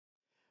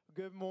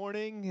Good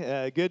morning.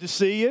 Good to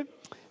see you.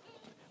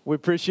 We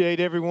appreciate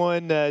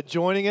everyone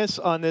joining us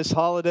on this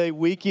holiday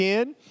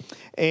weekend.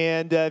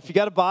 And if you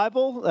got a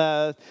Bible,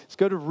 let's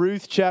go to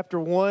Ruth chapter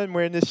 1.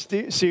 We're in this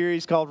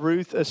series called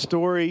Ruth, a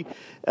story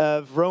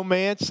of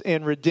romance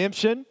and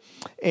redemption.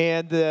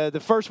 And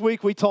the first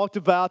week we talked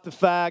about the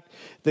fact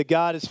that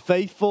God is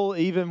faithful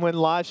even when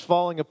life's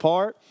falling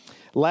apart.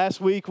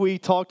 Last week we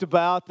talked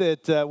about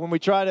that when we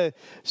try to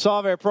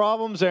solve our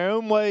problems our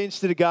own way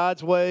instead of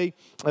God's way,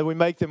 we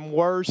make them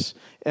worse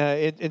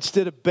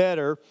instead of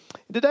better.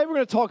 Today we're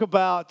going to talk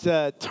about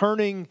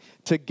turning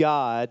to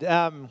God.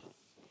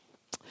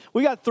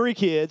 We got 3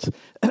 kids.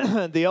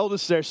 The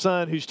oldest is our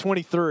son, who's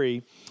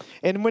 23.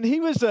 And when he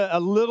was a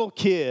little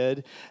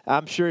kid,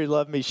 I'm sure he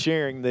loved me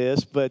sharing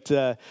this, but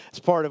it's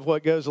part of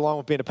what goes along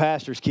with being a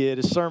pastor's kid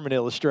is sermon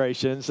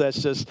illustrations.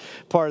 That's just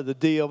part of the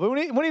deal. But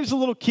when he was a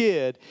little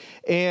kid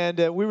and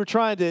we were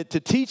trying to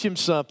teach him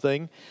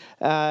something,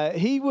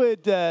 he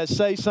would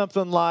say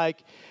something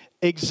like,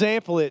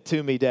 "Example it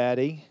to me,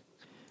 Daddy.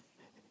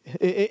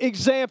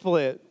 Example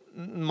it,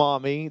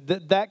 Mommy,"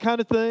 that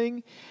kind of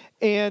thing.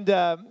 And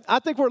I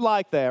think we're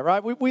like that,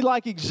 right? We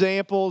like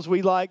examples.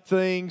 We like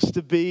things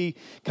to be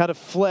kind of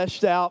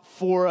fleshed out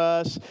for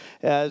us,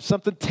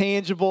 something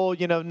tangible,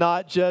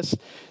 not just,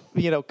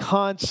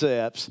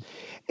 concepts.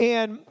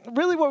 And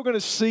really what we're going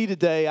to see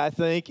today, I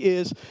think,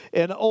 is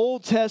an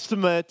Old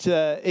Testament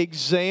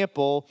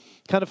example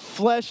kind of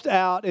fleshed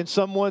out in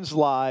someone's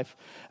life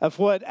of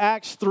what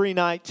Acts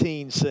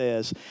 3:19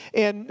 says.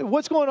 And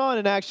what's going on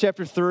in Acts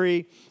chapter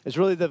 3 is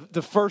really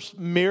the first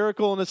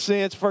miracle, in a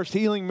sense, first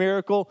healing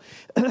miracle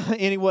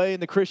anyway in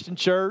the Christian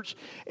church.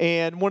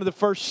 And one of the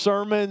first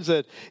sermons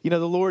that, the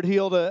Lord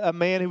healed a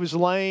man who was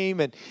lame,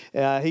 and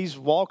he's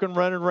walking,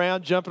 running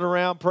around, jumping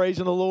around,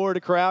 praising the Lord.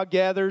 A crowd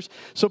gathers.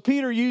 So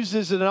Peter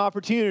uses an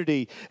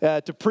opportunity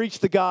to preach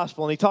the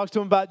gospel. And he talks to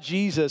him about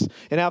Jesus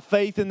and how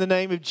faith in the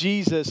name of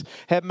Jesus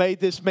had made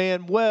this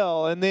man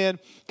well. And then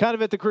kind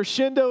of at the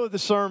crescendo of the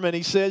sermon,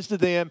 he says to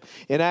them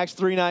in Acts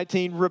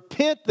 3:19,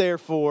 "Repent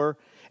therefore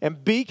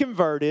and be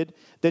converted,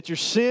 that your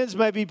sins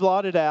may be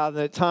blotted out, and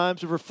that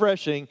times of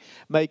refreshing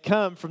may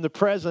come from the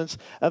presence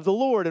of the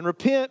Lord." And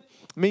repent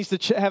means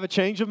to have a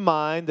change of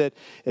mind, that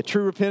a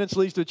true repentance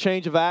leads to a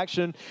change of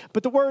action.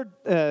 But the word,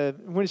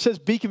 when it says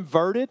be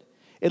converted,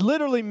 it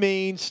literally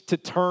means to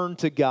turn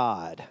to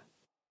God.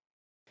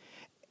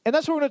 And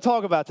that's what we're going to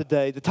talk about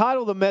today. The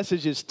title of the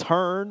message is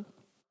Turn.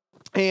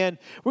 And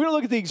we're going to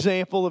look at the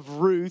example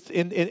of Ruth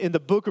in the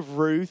book of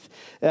Ruth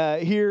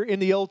here in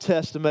the Old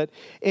Testament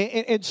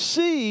and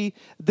see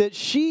that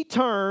she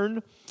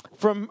turned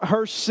from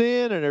her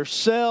sin and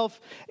herself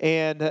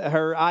and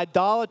her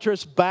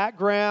idolatrous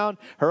background,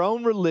 her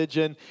own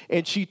religion,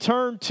 and she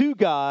turned to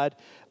God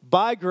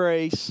by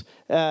grace,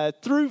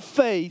 through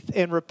faith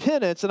and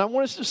repentance. And I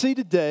want us to see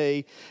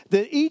today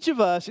that each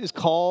of us is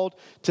called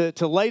to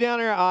lay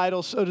down our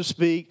idols, so to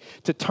speak,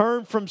 to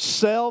turn from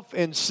self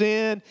and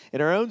sin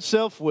and our own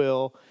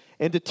self-will,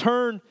 and to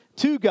turn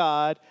to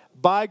God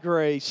by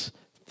grace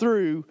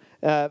through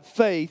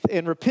faith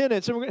and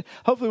repentance. And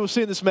hopefully we'll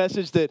see in this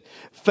message that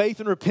faith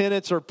and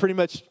repentance are pretty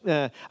much,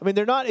 they're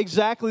not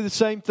exactly the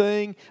same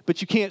thing,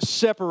 but you can't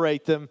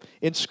separate them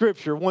in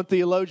Scripture. One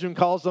theologian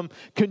calls them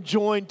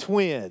conjoined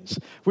twins.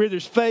 Where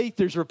there's faith,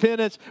 there's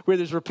repentance. Where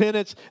there's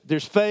repentance,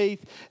 there's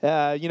faith.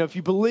 If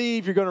you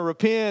believe, you're going to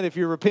repent. If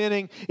you're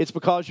repenting, it's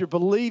because you're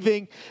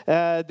believing.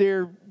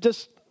 They're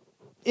just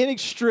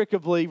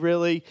inextricably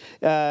really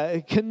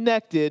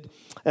connected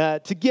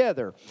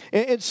together.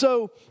 And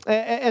so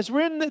as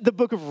we're in the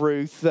book of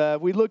Ruth,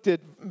 we looked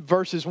at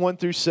verses 1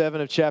 through 7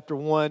 of chapter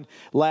 1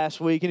 last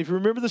week. And if you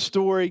remember the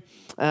story,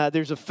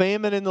 there's a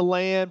famine in the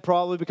land,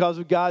 probably because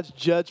of God's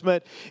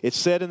judgment. It's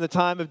said in the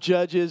time of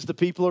Judges, the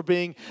people are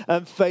being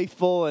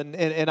unfaithful and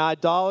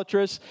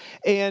idolatrous.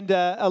 And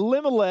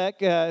Elimelech,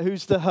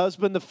 who's the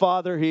husband, the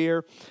father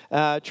here,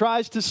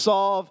 tries to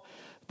solve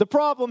the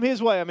problem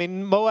his way.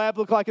 Moab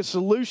looked like a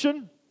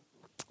solution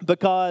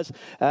because,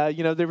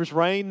 there was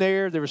rain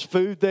there was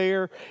food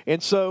there.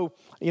 And so,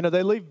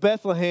 they leave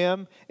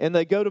Bethlehem and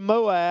they go to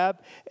Moab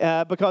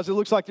because it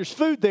looks like there's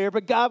food there.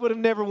 But God would have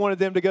never wanted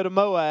them to go to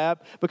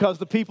Moab because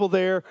the people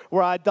there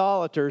were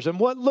idolaters. And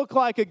what looked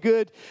like a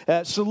good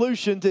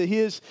solution to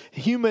his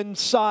human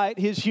sight,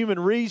 his human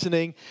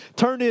reasoning,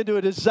 turned into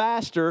a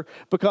disaster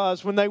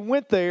because when they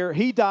went there,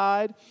 he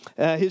died.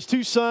 His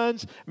 2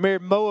 sons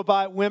married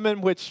Moabite women,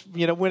 which,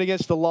 went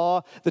against the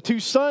law. The 2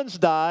 sons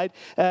died.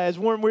 As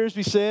Warren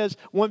Wiersbe says,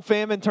 one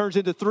famine turns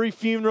into 3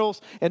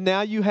 funerals, and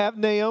now you have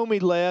Naomi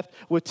left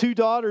with 2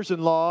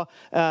 daughters-in-law,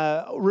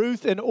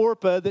 Ruth and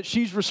Orpah, that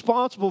she's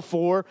responsible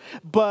for.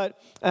 But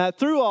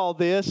through all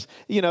this,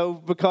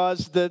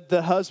 because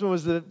the husband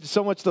was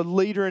so much the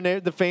leader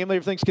in the family,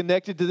 everything's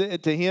connected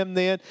to him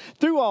then.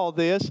 Through all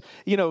this,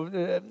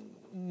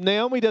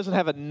 Naomi doesn't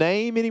have a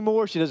name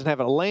anymore. She doesn't have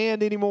a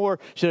land anymore.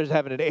 She doesn't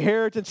have an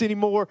inheritance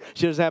anymore.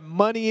 She doesn't have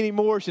money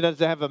anymore. She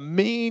doesn't have a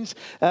means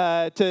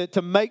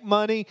to make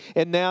money.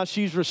 And now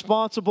she's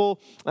responsible.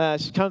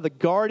 She's kind of the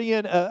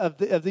guardian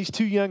of these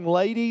two young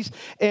ladies.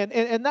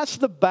 And that's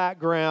the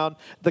background,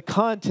 the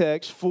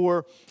context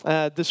for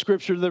the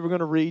scripture that we're going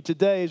to read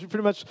today. As we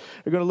pretty much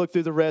are going to look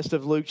through the rest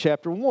of Luke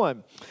chapter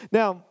 1.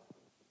 Now,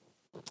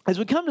 as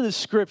we come to this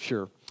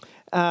scripture,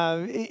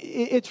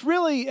 it's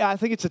really, I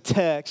think it's a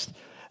text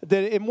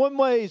that in one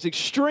way is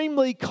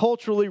extremely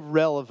culturally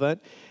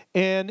relevant,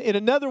 and in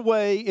another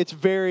way, it's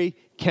very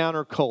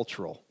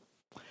countercultural.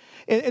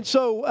 And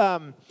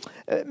so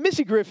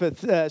Missy Griffith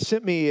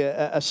sent me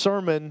a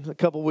sermon a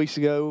couple weeks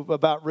ago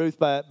about Ruth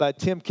by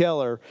Tim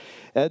Keller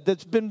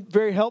that's been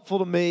very helpful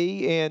to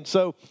me. And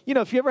so,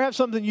 if you ever have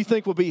something you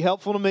think will be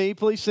helpful to me,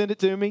 please send it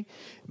to me.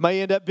 It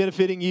may end up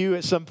benefiting you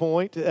at some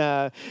point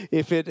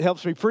if it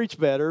helps me preach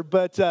better.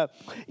 But,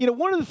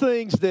 one of the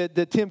things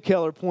that Tim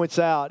Keller points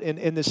out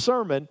in this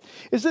sermon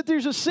is that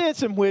there's a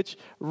sense in which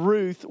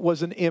Ruth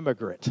was an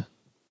immigrant,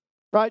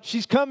 right?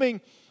 She's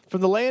coming from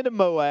the land of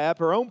Moab,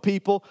 her own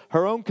people,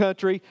 her own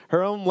country,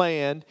 her own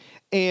land,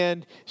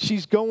 and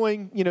she's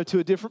going, to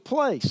a different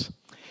place.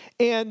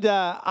 And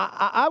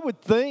I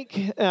would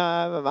think,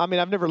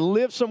 I've never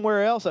lived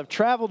somewhere else. I've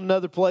traveled in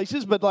other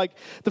places, but like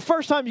the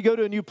first time you go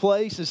to a new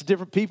place, it's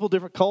different people,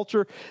 different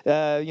culture,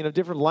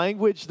 different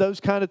language, those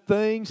kind of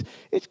things.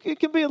 It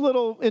can be a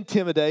little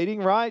intimidating,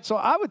 right? So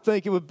I would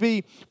think it would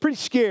be pretty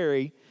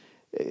scary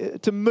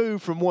to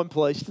move from one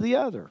place to the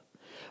other.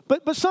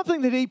 But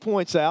something that he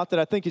points out that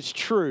I think is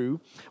true,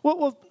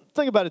 well,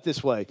 think about it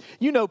this way.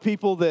 You know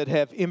people that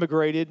have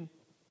immigrated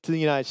to the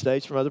United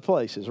States from other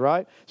places,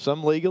 right?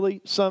 Some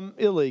legally, some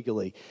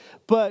illegally.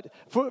 But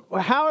for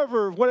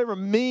whatever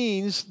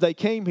means they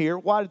came here,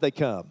 why did they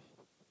come?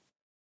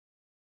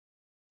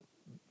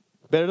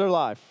 Better their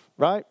life,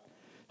 right?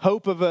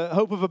 Hope of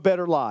a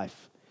better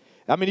life.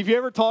 I mean, if you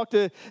ever talked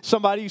to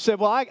somebody who said,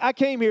 well, I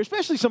came here,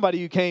 especially somebody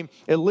who came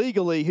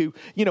illegally, who,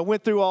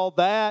 went through all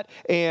that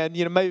and,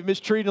 maybe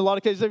mistreated in a lot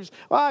of cases,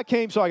 I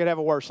came so I could have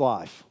a worse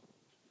life.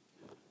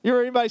 You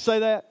heard anybody say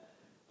that?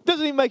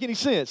 Doesn't even make any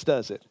sense,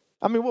 does it?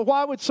 I mean, well,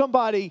 why would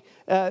somebody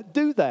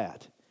do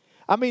that?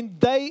 I mean,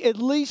 they at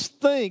least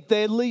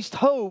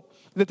hope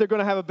that they're going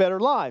to have a better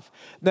life.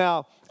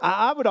 Now,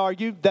 I would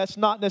argue that's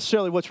not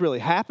necessarily what's really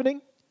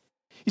happening.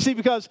 You see,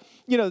 because,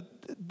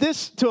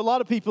 this to a lot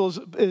of people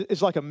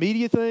is like a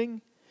media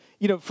thing.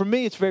 For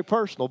me, it's very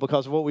personal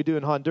because of what we do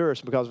in Honduras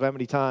and because of how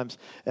many times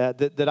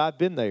that I've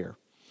been there.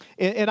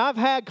 And I've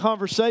had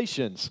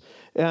conversations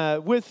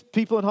with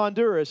people in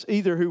Honduras,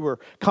 either who were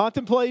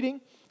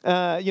contemplating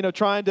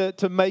trying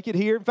to make it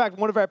here. In fact,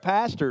 one of our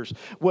pastors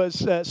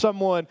was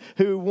someone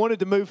who wanted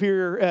to move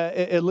here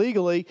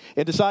illegally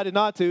and decided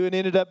not to and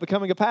ended up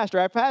becoming a pastor.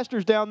 Our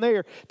pastors down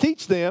there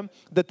teach them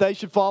that they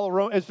should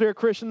follow, as they're a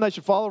Christian, they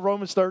should follow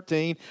Romans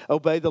 13,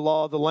 obey the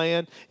law of the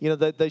land,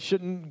 that they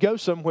shouldn't go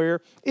somewhere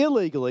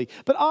illegally.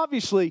 But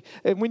obviously,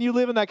 when you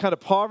live in that kind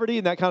of poverty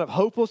and that kind of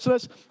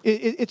hopelessness,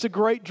 it's a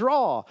great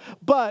draw.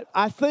 But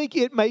I think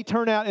it may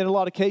turn out in a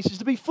lot of cases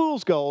to be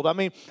fool's gold. I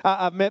mean,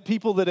 I've met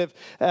people that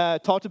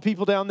have talked to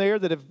people down there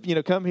that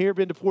have, come here,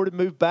 been deported,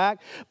 moved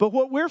back. But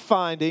what we're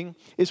finding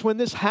is when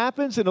this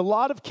happens, in a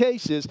lot of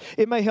cases,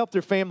 it may help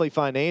their family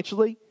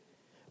financially,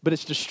 but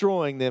it's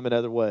destroying them in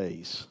other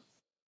ways.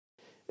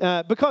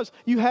 Because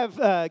you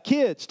have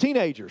kids,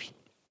 teenagers,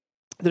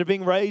 that are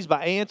being raised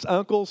by aunts,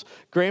 uncles,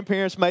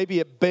 grandparents,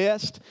 maybe at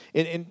best,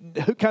 and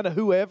kind of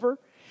whoever.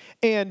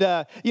 And,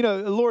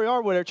 Lori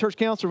Arwood, our church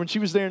counselor, when she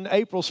was there in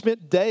April,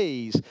 spent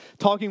days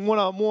talking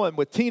one-on-one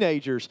with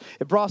teenagers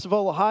at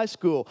Bracevola High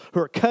School who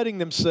are cutting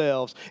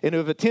themselves and who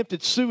have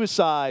attempted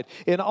suicide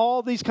and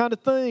all these kind of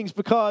things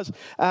because,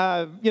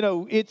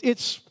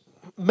 it's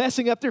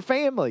messing up their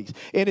families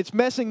and it's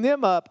messing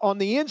them up on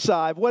the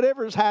inside,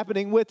 whatever is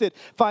happening with it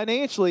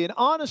financially. And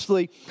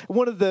honestly,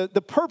 one of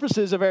the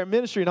purposes of our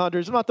ministry in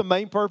Honduras is not the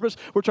main purpose.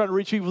 We're trying to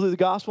reach people through the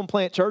gospel and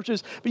plant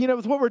churches. But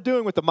with what we're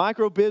doing with the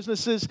micro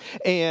businesses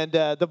and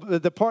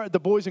the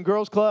Boys and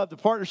Girls Club, the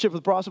partnership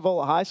with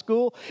Bracevola High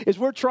School, is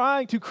we're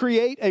trying to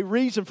create a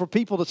reason for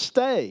people to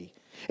stay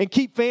and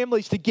keep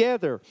families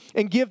together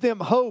and give them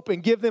hope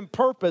and give them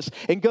purpose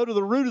and go to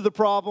the root of the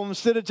problem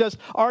instead of just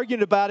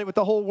arguing about it with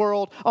the whole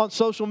world on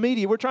social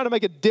media. We're trying to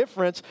make a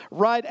difference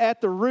right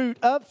at the root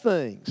of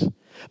things.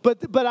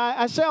 But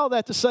I say all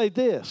that to say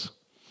this.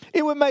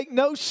 It would make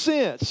no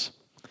sense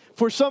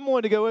for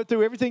someone to go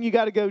through everything you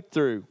got to go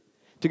through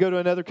to go to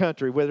another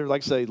country, whether,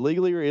 like I say,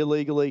 legally or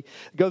illegally,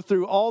 go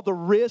through all the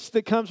risk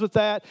that comes with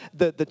that,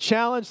 the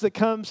challenge that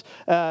comes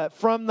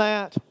from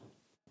that,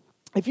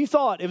 if you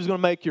thought it was going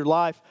to make your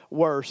life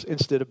worse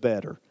instead of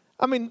better.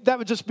 I mean, that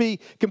would just be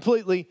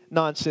completely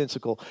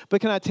nonsensical.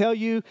 But can I tell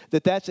you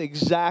that that's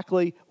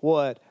exactly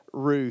what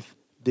Ruth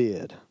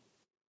did?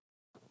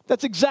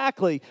 That's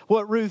exactly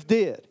what Ruth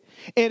did.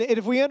 And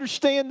if we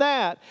understand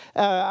that,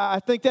 I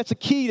think that's a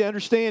key to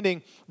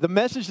understanding the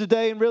message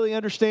today and really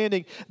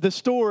understanding the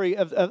story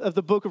of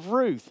the book of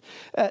Ruth.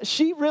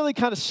 She really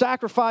kind of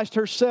sacrificed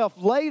herself,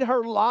 laid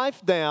her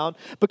life down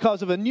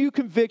because of a new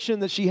conviction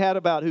that she had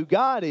about who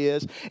God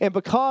is, and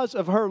because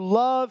of her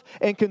love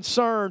and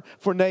concern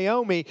for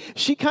Naomi,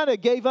 she kind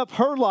of gave up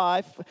her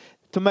life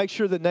to make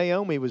sure that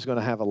Naomi was going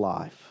to have a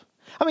life.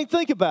 I mean,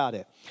 think about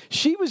it.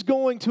 She was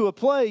going to a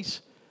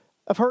place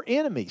of her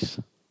enemies.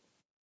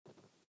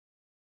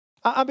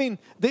 I mean,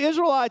 the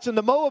Israelites and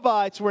the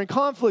Moabites were in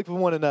conflict with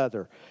one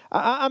another.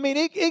 I mean,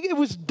 it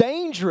was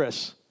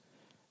dangerous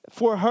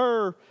for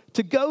her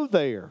to go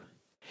there.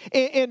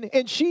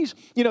 And she's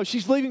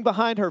leaving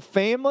behind her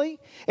family.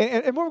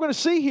 And what we're going to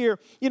see here,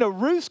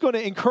 Ruth's going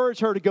to encourage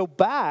her to go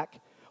back.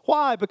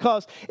 Why?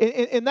 Because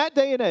in that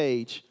day and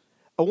age,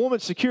 a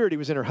woman's security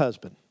was in her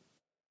husband.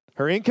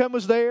 Her income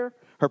was there.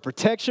 Her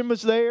protection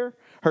was there.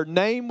 Her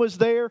name was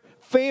there.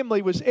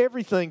 Family was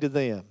everything to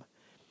them.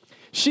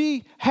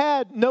 She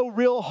had no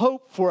real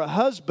hope for a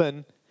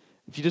husband.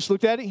 If you just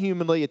looked at it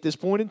humanly at this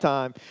point in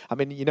time, I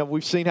mean,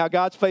 we've seen how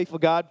God's faithful,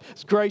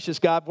 God's gracious,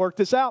 God worked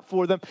this out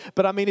for them.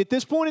 But I mean, at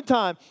this point in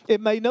time,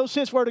 it made no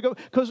sense for her to go.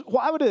 Because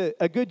why would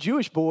a good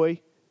Jewish boy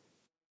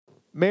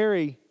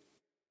marry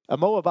a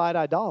Moabite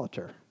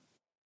idolater?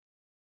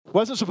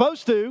 Wasn't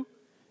supposed to.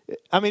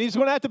 I mean, he's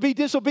going to have to be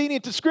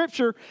disobedient to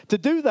Scripture to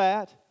do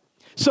that.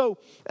 So,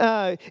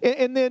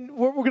 and then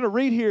what we're going to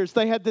read here is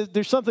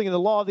there's something in the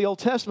law of the Old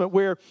Testament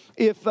where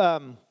if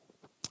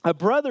a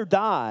brother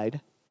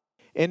died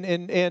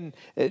and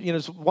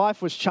his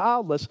wife was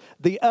childless,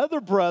 the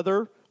other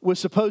brother was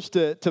supposed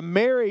to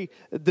marry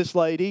this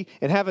lady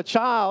and have a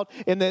child,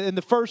 and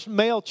the first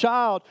male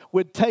child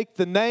would take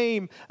the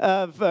name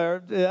of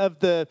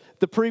the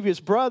previous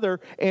brother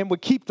and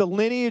would keep the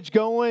lineage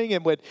going,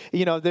 and would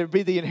there'd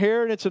be the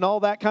inheritance and all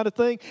that kind of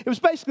thing. It was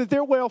basically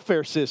their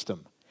welfare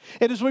system.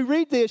 And as we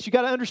read this, you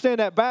got to understand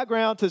that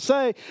background to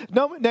say,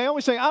 no,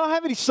 Naomi's saying, I don't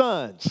have any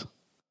sons.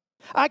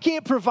 I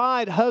can't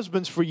provide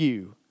husbands for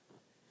you.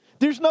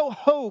 There's no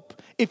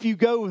hope if you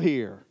go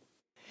here.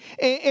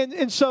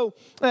 And so,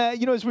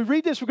 as we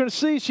read this, we're going to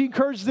see she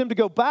encourages them to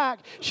go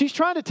back. She's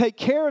trying to take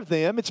care of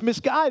them. It's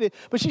misguided,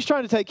 but she's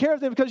trying to take care of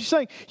them because she's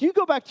saying, you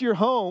go back to your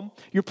home,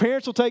 your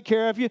parents will take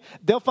care of you,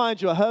 they'll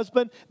find you a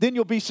husband, then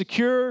you'll be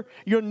secure,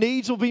 your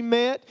needs will be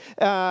met.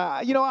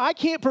 I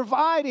can't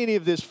provide any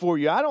of this for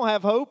you. I don't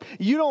have hope.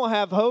 You don't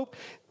have hope.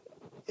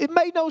 It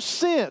made no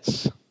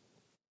sense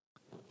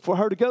for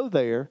her to go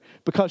there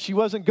because she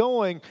wasn't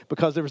going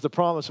because there was the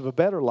promise of a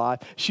better life.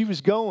 She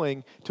was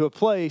going to a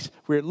place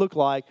where it looked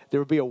like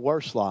there would be a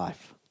worse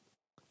life.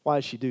 Why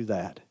did she do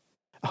that?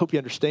 I hope you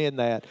understand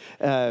that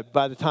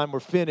by the time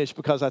we're finished,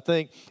 because I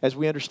think as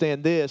we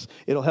understand this,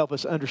 it'll help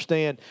us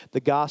understand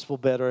the gospel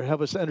better. It'll help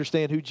us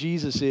understand who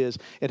Jesus is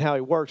and how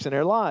he works in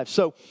our lives.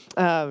 So,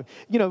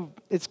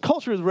 it's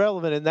culturally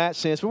relevant in that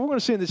sense. But what we're going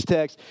to see in this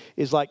text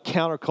is like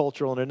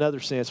countercultural in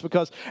another sense,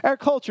 because our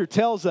culture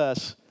tells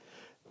us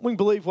we can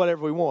believe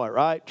whatever we want,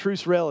 right?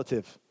 Truth's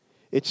relative.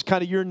 It's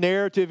kind of your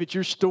narrative. It's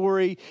your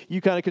story.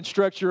 You kind of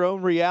construct your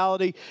own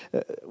reality.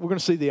 We're going to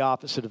see the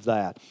opposite of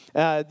that.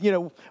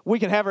 We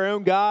can have our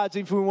own gods.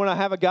 If we want to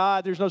have a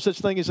god, there's no such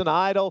thing as an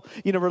idol.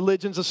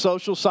 Religion's a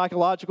social,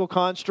 psychological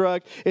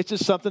construct. It's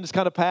just something that's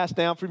kind of passed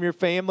down from your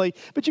family.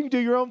 But you can do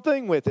your own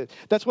thing with it.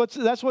 That's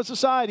what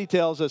society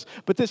tells us.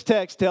 But this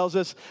text tells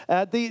us,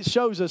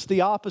 shows us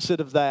the opposite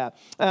of that.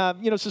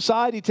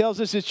 Society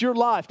tells us it's your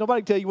life.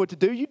 Nobody can tell you what to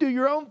do. You do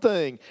your own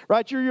thing,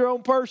 right? You're your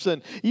own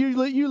person. You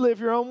live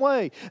your own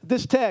way.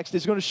 This text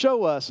is going to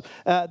show us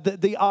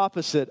the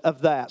opposite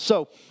of that.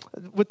 So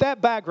with that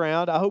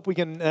background, I hope we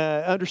can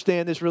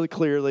understand this really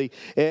clearly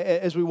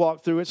as we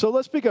walk through it. So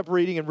let's pick up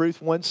reading in Ruth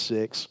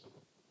 1:6.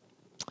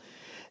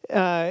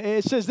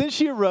 It says, then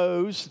she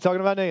arose,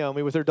 talking about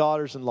Naomi, with her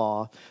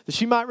daughters-in-law, that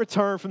she might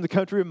return from the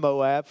country of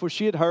Moab, for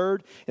she had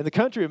heard in the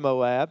country of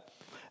Moab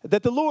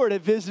that the Lord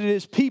had visited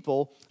his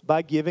people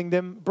by giving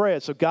them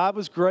bread. So God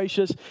was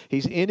gracious.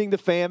 He's ending the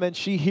famine.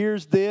 She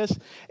hears this,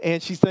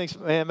 and she thinks,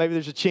 man, maybe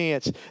there's a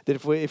chance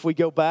that if we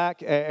go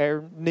back,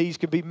 our needs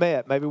can be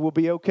met. Maybe we'll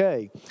be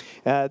okay.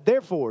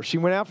 Therefore, she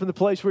went out from the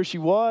place where she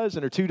was,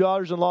 and her two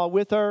daughters-in-law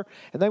with her,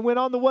 and they went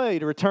on the way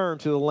to return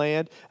to the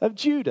land of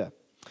Judah.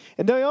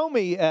 And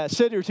Naomi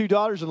said to her two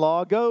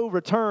daughters-in-law, go,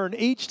 return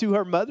each to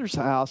her mother's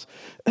house.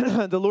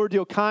 The Lord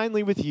deal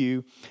kindly with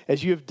you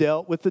as you have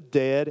dealt with the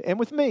dead and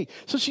with me.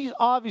 So she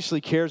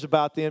obviously cares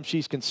about them.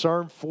 She's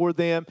concerned for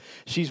them.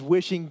 She's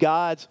wishing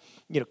God's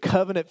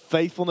covenant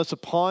faithfulness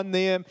upon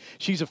them.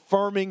 She's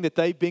affirming that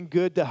they've been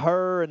good to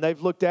her and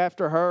they've looked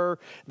after her.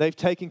 They've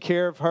taken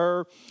care of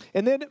her.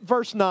 And then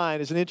verse 9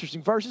 is an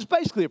interesting verse. It's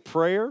basically a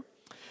prayer.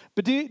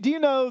 But do you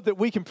know that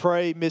we can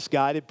pray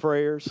misguided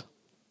prayers?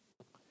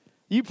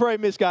 You pray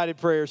misguided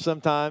prayers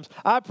sometimes.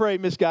 I pray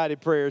misguided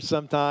prayers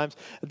sometimes.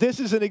 This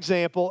is an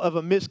example of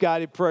a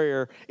misguided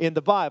prayer in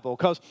the Bible,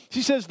 because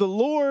she says, the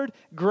Lord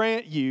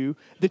grant you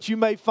that you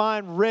may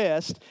find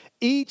rest,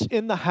 each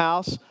in the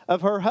house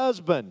of her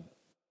husband.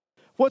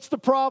 What's the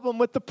problem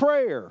with the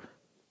prayer?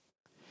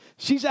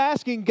 She's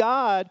asking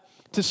God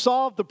to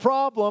solve the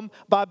problem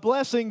by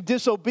blessing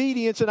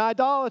disobedience and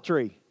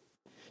idolatry.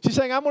 She's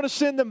saying, I'm going to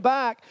send them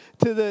back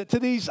to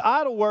these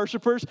idol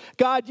worshipers.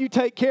 God, you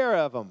take care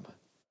of them.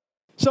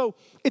 So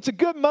it's a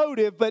good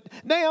motive, but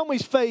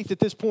Naomi's faith at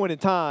this point in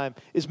time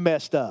is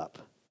messed up.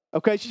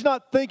 Okay, she's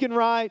not thinking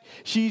right.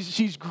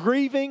 She's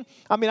grieving.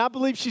 I mean, I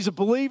believe she's a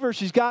believer.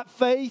 She's got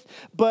faith,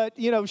 but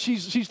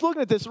she's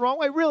looking at this the wrong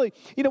way. Really,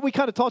 we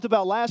kind of talked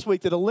about last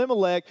week that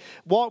Elimelech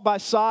walked by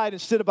sight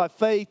instead of by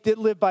faith,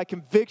 didn't live by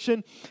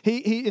conviction.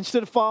 He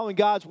instead of following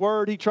God's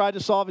word, he tried to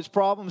solve his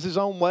problems his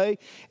own way,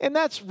 and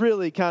that's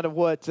really kind of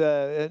what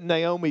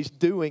Naomi's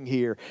doing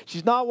here.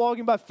 She's not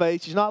walking by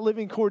faith. She's not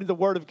living according to the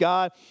word of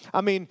God.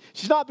 I mean,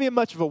 she's not being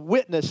much of a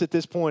witness at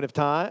this point of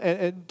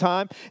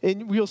time,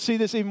 and we'll see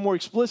this even more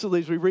explicitly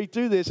as we read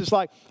through this. It's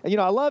like, I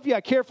love you,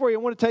 I care for you,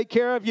 I want to take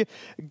care of you.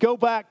 Go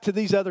back to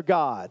these other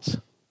gods.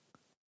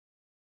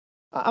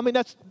 I mean,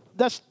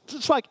 that's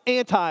just like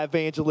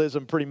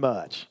anti-evangelism pretty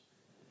much.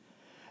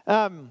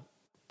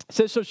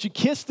 So she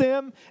kissed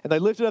them, and they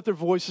lifted up their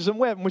voices and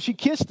wept. And when she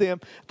kissed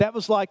them, that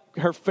was like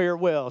her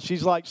farewell.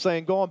 She's like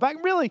saying, go on back.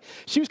 And really,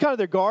 she was kind of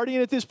their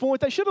guardian at this point.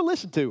 They should have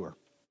listened to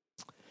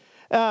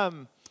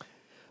her.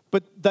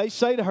 But they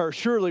say to her,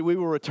 surely we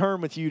will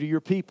return with you to your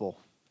people.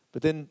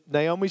 But then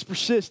Naomi's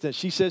persistent.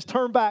 She says,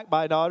 turn back,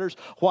 my daughters.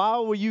 Why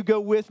will you go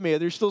with me? Are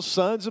there still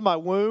sons in my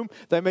womb?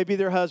 They may be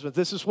their husbands.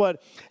 This is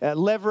what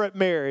levirate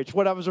marriage,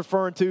 what I was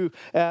referring to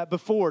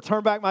before.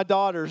 Turn back, my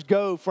daughters.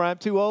 Go, for I'm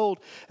too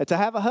old to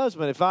have a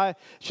husband. If I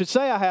should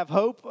say I have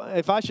hope,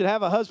 if I should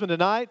have a husband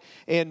tonight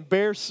and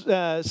bear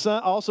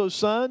also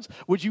sons,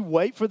 would you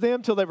wait for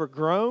them till they were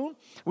grown?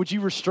 Would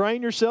you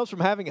restrain yourselves from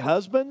having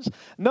husbands?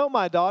 No,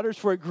 my daughters,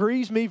 for it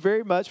grieves me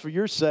very much for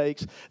your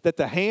sakes that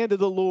the hand of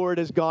the Lord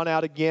has gone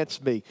out against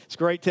me. It's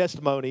great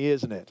testimony,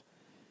 isn't it?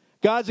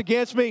 God's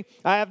against me.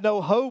 I have no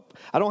hope.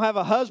 I don't have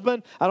a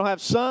husband. I don't have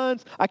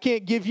sons. I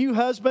can't give you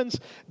husbands.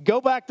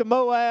 Go back to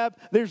Moab.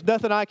 There's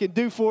nothing I can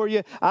do for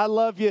you. I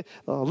love you.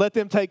 Let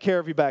them take care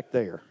of you back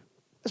there.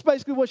 That's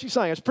basically what she's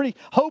saying. It's pretty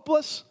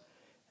hopeless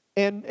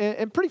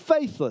and pretty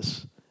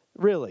faithless,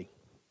 really.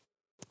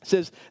 It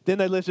says, then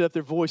they lifted up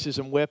their voices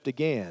and wept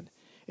again.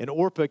 And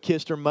Orpah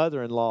kissed her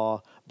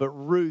mother-in-law, but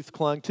Ruth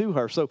clung to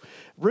her. So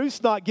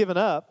Ruth's not giving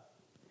up.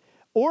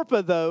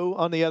 Orpah, though,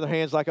 on the other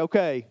hand, is like,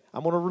 okay,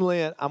 I'm going to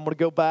relent. I'm going to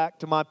go back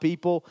to my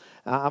people.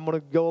 I'm going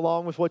to go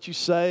along with what you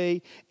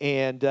say.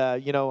 And,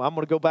 I'm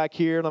going to go back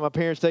here, let my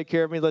parents take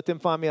care of me, let them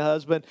find me a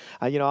husband.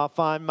 I'll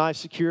find my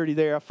security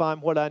there. I'll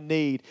find what I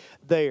need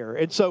there.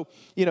 And so,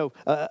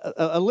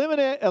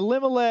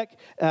 Elimelech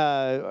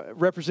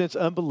represents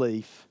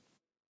unbelief.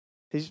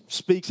 He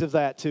speaks of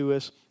that to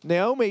us.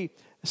 Naomi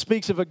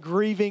speaks of a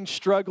grieving,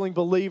 struggling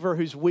believer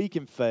who's weak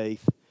in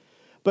faith.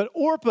 But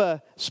Orpah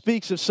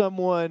speaks of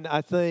someone,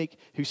 I think,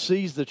 who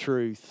sees the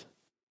truth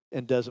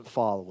and doesn't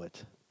follow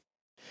it.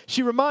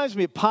 She reminds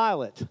me of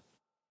Pilate.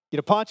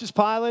 Pontius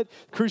Pilate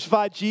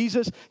crucified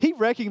Jesus. He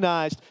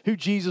recognized who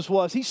Jesus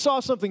was. He saw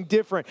something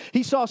different.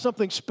 He saw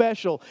something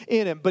special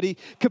in him, but he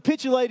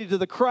capitulated to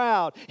the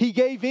crowd. He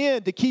gave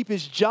in to keep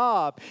his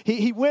job.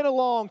 He went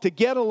along to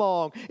get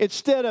along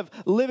instead of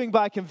living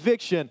by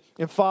conviction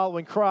and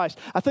following Christ.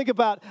 I think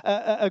about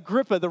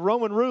Agrippa, the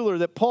Roman ruler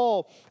that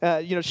Paul,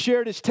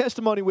 shared his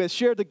testimony with,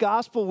 shared the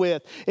gospel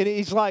with. And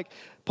he's like,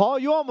 Paul,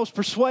 you almost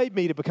persuade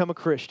me to become a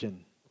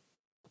Christian.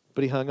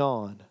 But he hung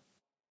on.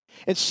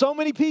 And so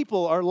many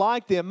people are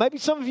like them. Maybe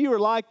some of you are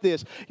like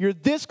this. You're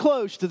this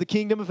close to the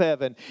kingdom of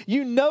heaven.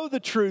 You know the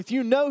truth.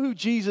 You know who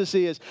Jesus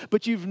is,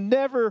 but you've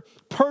never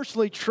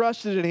personally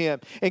trusted in Him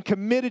and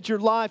committed your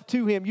life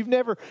to Him. You've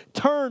never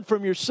turned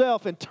from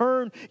yourself and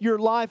turned your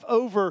life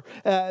over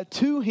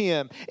to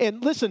Him.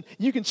 And listen,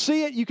 you can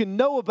see it, you can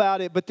know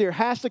about it, but there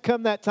has to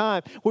come that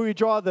time where we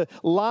draw the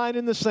line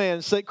in the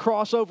sand, say,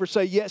 cross over,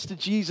 say yes to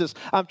Jesus.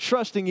 I'm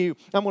trusting you.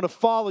 I'm going to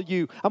follow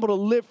you. I'm going to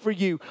live for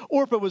you.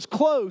 Orpah was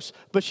close,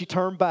 but she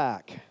turned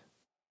back.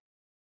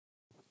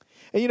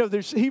 And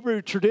there's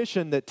Hebrew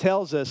tradition that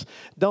tells us,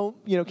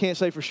 can't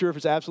say for sure if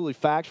it's absolutely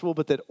factual,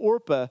 but that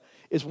Orpah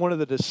is one of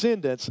the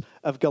descendants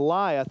of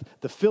Goliath,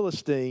 the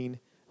Philistine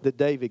that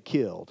David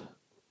killed.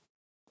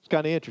 It's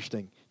kind of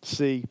interesting to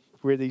see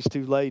where these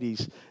two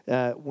ladies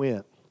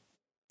went.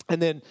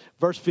 And then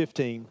verse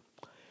 15.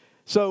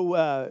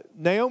 So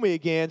Naomi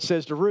again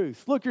says to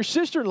Ruth, look, your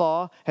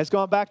sister-in-law has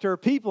gone back to her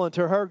people and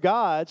to her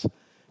gods.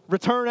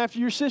 Return after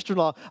your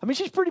sister-in-law. I mean,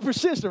 she's pretty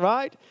persistent,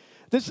 right?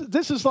 This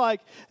is like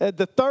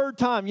the third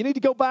time. You need to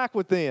go back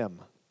with them.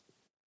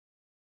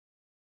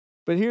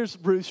 But here's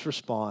Ruth's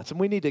response, and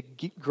we need to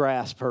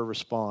grasp her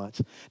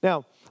response.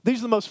 Now, these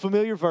are the most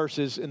familiar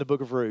verses in the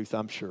book of Ruth,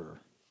 I'm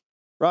sure.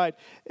 Right?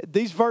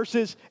 These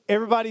verses,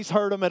 everybody's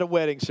heard them at a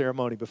wedding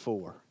ceremony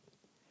before.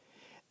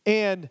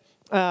 And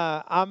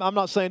I'm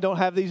not saying don't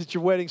have these at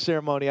your wedding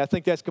ceremony. I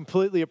think that's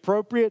completely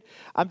appropriate.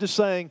 I'm just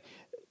saying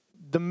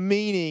the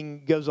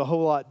meaning goes a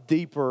whole lot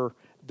deeper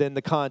than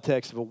the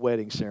context of a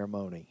wedding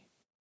ceremony.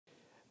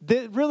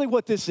 Really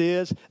what this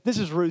is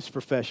Ruth's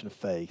profession of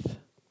faith.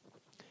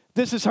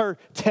 This is her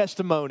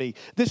testimony.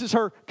 This is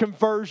her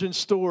conversion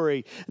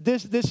story.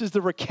 This is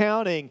the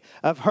recounting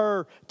of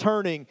her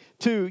turning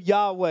to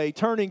Yahweh,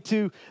 turning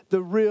to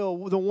the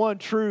one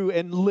true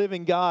and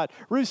living God.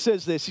 Ruth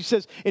says this. She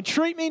says,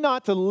 "Entreat me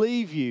not to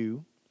leave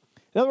you."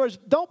 In other words,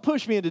 don't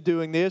push me into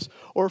doing this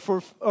or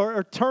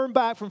turn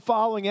back from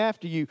following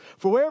after you.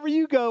 For wherever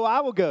you go,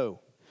 I will go.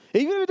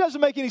 Even if it doesn't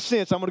make any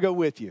sense, I'm going to go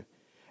with you.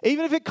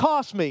 Even if it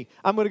costs me,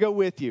 I'm going to go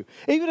with you.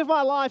 Even if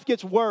my life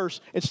gets worse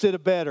instead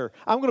of better,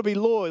 I'm going to be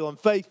loyal and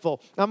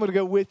faithful. I'm going to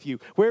go with you.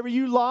 Wherever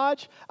you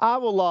lodge, I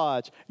will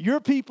lodge. Your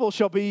people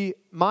shall be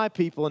my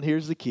people, and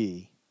here's the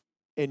key.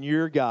 And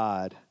your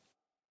God,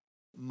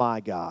 my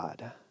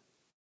God.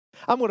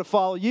 I'm going to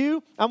follow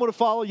you. I'm going to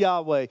follow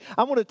Yahweh.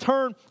 I'm going to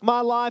turn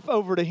my life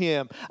over to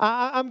Him.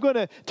 I'm going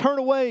to turn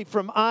away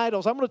from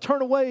idols. I'm going to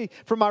turn away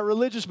from my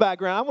religious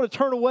background. I'm going to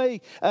turn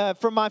away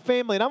from my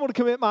family, and I'm going to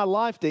commit my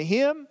life to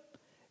Him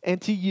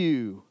and to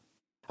you.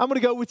 I'm going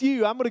to go with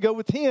you. I'm going to go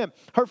with Him.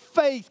 Her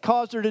faith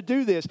caused her to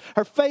do this.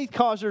 Her faith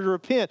caused her to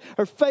repent.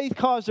 Her faith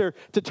caused her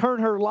to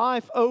turn her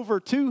life over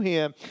to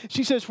Him.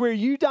 She says, where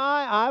you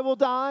die, I will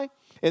die,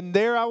 and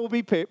there I will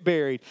be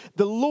buried.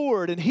 The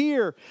Lord, and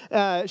here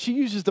she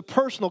uses the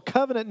personal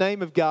covenant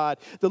name of God.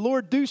 The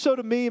Lord, do so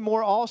to me and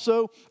more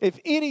also, if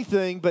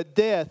anything but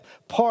death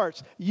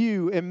parts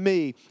you and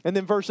me. And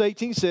then verse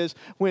 18 says,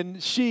 when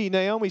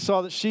Naomi,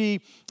 saw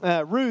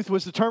that Ruth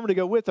was determined to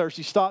go with her,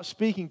 she stopped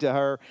speaking to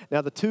her.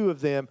 Now the two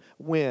of them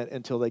went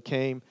until they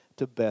came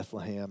to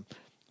Bethlehem.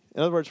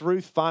 In other words,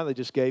 Ruth finally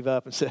just gave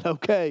up and said,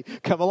 okay,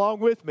 come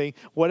along with me.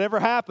 Whatever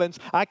happens,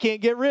 I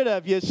can't get rid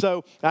of you,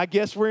 so I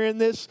guess we're in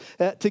this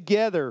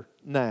together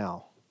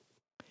now.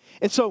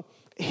 And so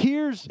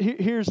here's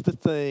the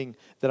thing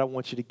that I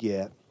want you to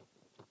get.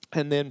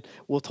 And then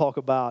we'll talk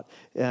about,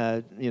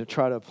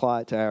 try to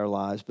apply it to our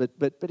lives.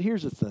 But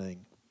here's the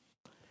thing.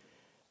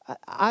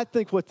 I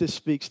think what this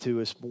speaks to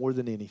us more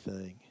than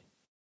anything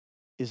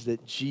is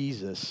that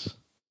Jesus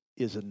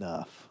is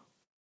enough.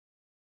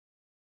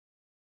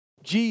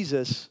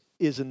 Jesus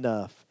is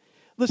enough.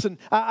 Listen,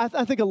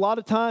 I think a lot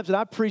of times, and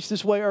I preached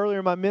this way earlier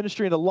in my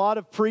ministry, and a lot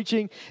of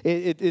preaching,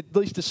 at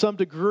least to some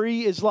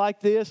degree, is like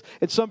this.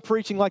 And some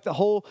preaching, like the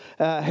whole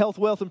health,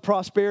 wealth, and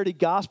prosperity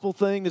gospel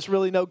thing, that's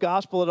really no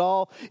gospel at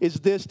all, is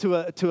this to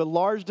a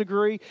large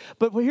degree.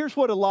 But here's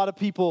what a lot of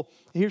people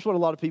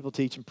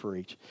teach and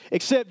preach: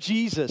 accept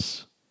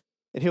Jesus,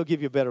 and He'll give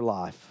you a better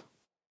life.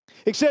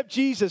 Accept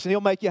Jesus and He'll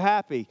make you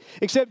happy.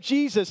 Accept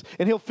Jesus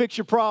and He'll fix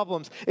your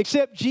problems.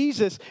 Accept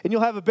Jesus and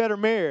you'll have a better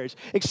marriage.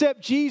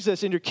 Accept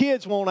Jesus and your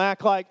kids won't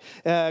act like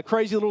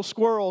crazy little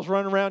squirrels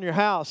running around your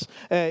house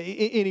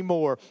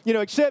anymore.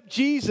 Accept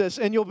Jesus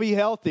and you'll be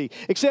healthy.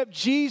 Accept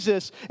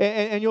Jesus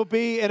and you'll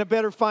be in a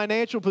better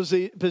financial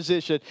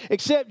position.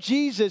 Accept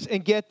Jesus,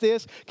 and get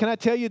this, can I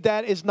tell you,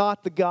 that is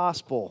not the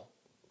gospel.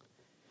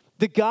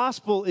 The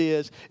gospel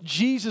is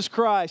Jesus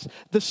Christ,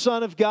 the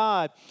Son of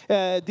God,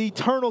 the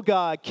eternal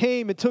God,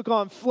 came and took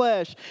on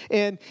flesh.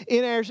 And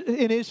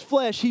in His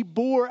flesh, He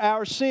bore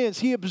our sins.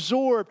 He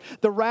absorbed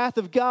the wrath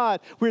of God,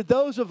 where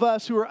those of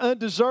us who are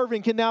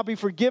undeserving can now be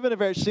forgiven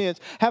of our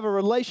sins, have a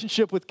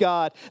relationship with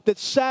God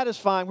that's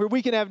satisfying, where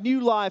we can have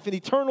new life and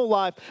eternal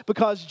life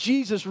because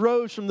Jesus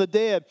rose from the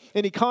dead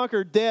and He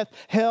conquered death,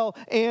 hell,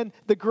 and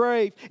the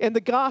grave. And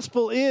the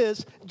gospel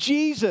is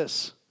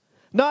Jesus.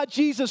 Not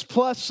Jesus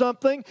plus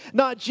something,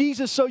 not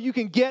Jesus so you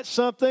can get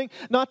something,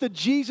 not the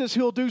Jesus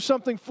who'll do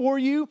something for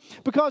you.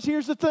 Because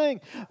here's the thing,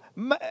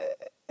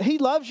 He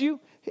loves you.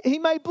 He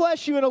may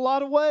bless you in a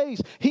lot of ways.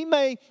 He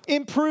may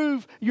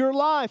improve your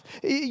life.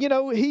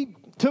 He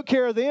took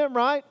care of them,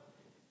 right?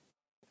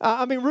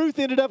 Ruth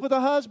ended up with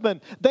a husband.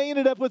 They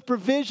ended up with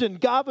provision.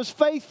 God was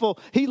faithful.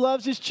 He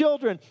loves His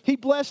children. He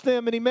blessed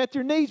them and He met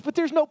their needs. But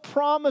there's no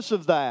promise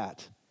of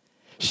that.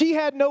 She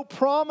had no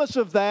promise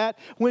of that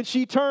when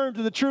she turned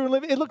to the true and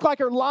living. It looked like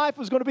her life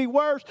was going to be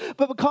worse,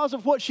 but because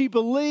of what she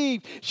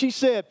believed, she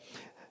said,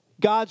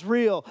 God's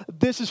real.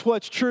 This is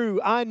what's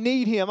true. I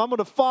need Him. I'm going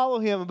to follow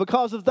Him. And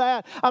because of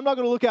that, I'm not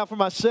going to look out for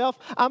myself.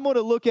 I'm going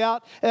to look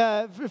out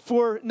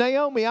for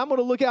Naomi. I'm going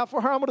to look out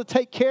for her. I'm going to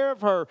take care of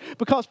her.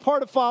 Because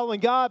part of following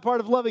God, part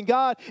of loving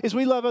God, is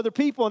we love other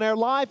people. And our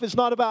life is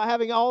not about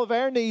having all of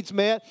our needs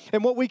met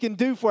and what we can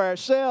do for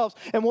ourselves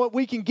and what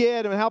we can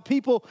get and how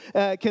people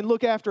can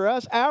look after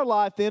us. Our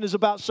life then is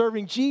about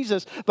serving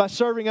Jesus by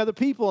serving other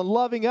people and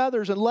loving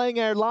others and laying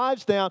our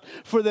lives down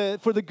for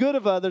the good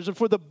of others and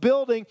for the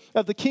building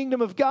of the kingdom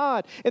of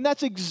God. And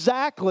that's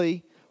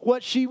exactly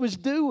what she was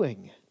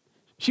doing.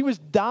 She was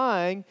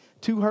dying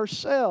to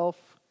herself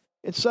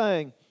and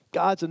saying,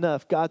 God's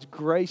enough. God's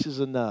grace is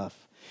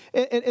enough.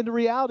 And the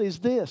reality is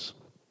this.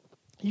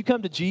 You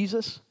come to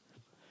Jesus.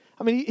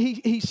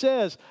 He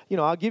says,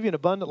 I'll give you an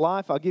abundant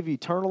life. I'll give you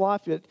eternal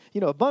life.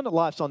 Abundant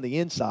life's on the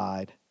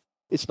inside.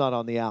 It's not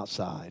on the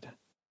outside.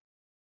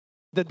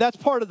 That's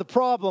part of the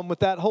problem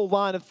with that whole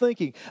line of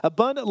thinking.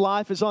 Abundant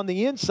life is on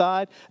the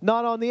inside,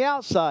 not on the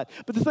outside.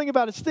 But the thing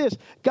about it is this.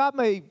 God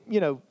may,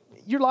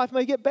 your life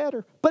may get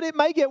better, but it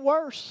may get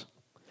worse.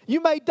 You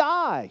may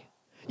die.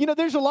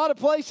 There's a lot of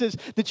places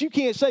that you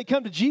can't say,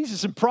 come to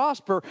Jesus and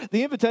prosper.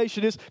 The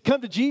invitation is,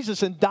 come to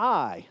Jesus and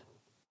die.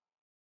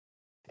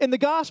 And the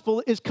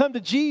gospel is, come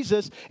to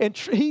Jesus and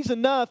He's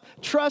enough.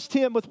 Trust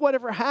Him with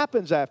whatever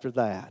happens after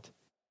that.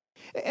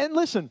 And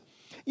listen,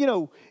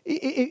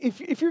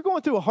 if you're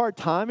going through a hard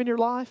time in your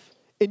life,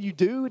 and you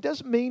do, it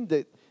doesn't mean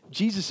that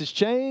Jesus has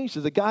changed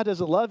or that God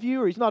doesn't love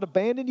you or He's not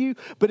abandoned you.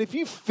 But if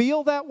you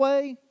feel that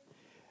way,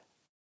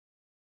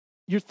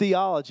 your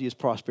theology is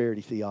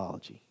prosperity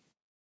theology.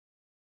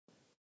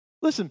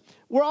 Listen,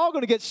 we're all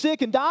going to get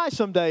sick and die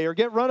someday or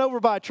get run over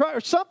by a truck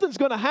or something's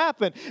going to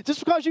happen. Just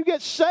because you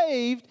get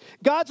saved,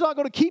 God's not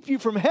going to keep you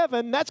from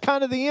heaven. That's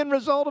kind of the end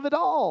result of it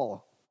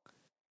all.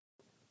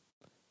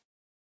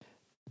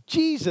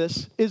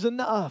 Jesus is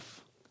enough.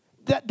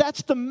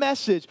 That's the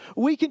message.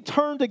 We can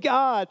turn to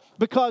God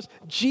because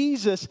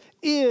Jesus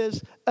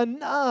is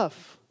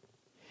enough.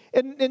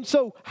 And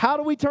so how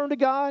do we turn to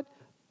God?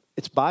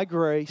 It's by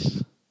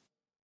grace,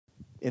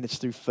 and it's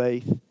through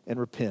faith and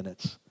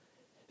repentance.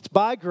 It's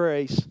by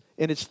grace,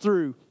 and it's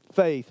through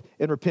faith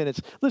and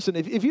repentance. Listen,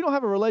 if you don't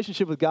have a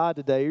relationship with God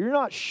today, or you're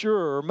not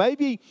sure, or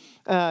maybe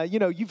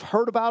you've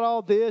heard about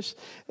all this,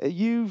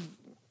 you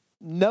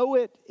know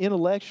it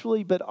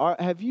intellectually, but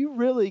have you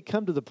really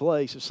come to the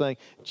place of saying,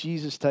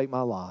 Jesus, take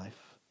my life?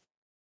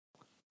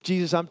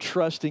 Jesus, I'm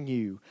trusting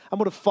you. I'm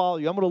going to follow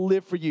you. I'm going to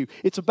live for you.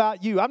 It's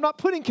about you. I'm not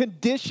putting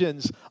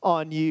conditions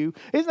on you.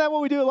 Isn't that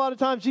what we do a lot of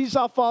times? Jesus,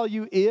 I'll follow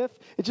you if.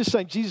 It's just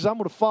saying, Jesus, I'm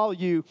going to follow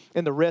you,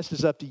 and the rest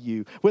is up to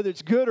you. Whether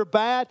it's good or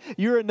bad,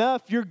 you're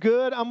enough, you're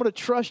good. I'm going to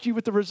trust you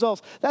with the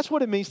results. That's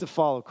what it means to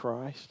follow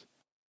Christ.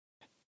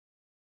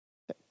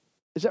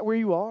 Is that where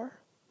you are?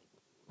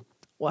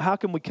 Well, how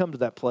can we come to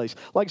that place?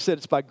 Like I said,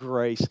 it's by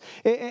grace.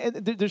 And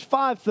there's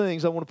 5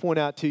 things I want to point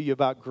out to you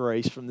about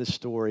grace from this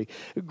story.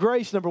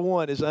 Grace, number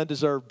 1, is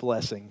undeserved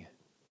blessing.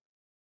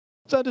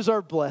 It's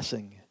undeserved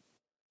blessing.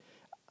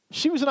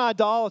 She was an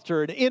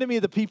idolater, an enemy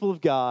of the people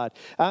of God.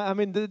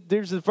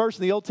 There's a verse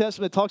in the Old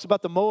Testament that talks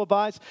about the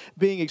Moabites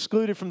being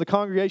excluded from the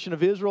congregation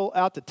of Israel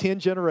out to 10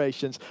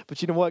 generations.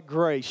 But you know what?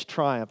 Grace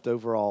triumphed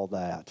over all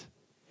that.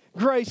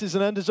 Grace is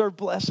an undeserved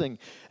blessing.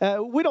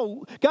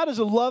 God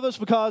doesn't love us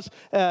because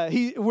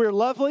we're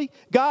lovely.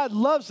 God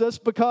loves us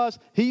because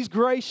He's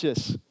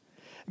gracious.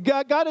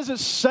 God doesn't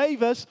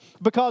save us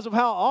because of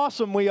how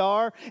awesome we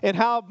are and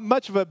how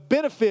much of a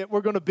benefit we're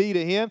going to be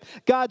to Him.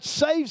 God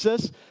saves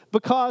us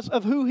because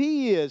of who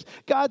He is.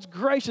 God's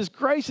gracious.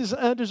 Grace is an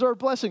undeserved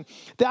blessing.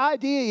 The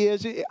idea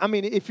is,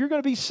 if you're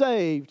going to be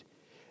saved,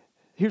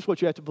 here's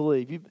what you have to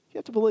believe. You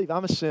have to believe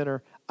I'm a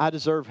sinner. I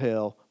deserve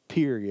hell,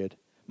 period.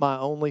 My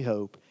only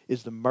hope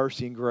is the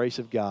mercy and grace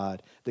of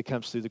God that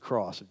comes through the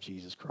cross of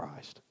Jesus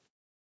Christ.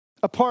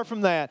 Apart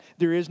from that,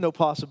 there is no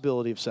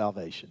possibility of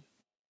salvation.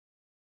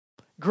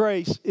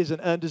 Grace is an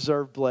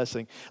undeserved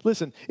blessing.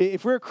 Listen,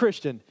 if we're a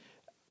Christian,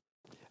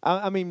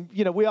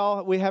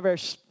 we have our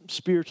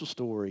spiritual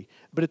story,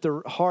 but at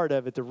the heart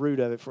of it, the root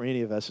of it for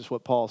any of us is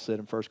what Paul said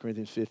in 1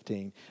 Corinthians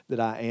 15,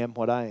 that I am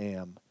what I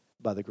am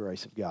by the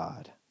grace of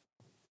God.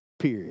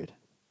 Period.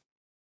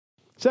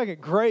 Second,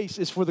 grace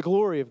is for the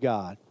glory of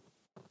God.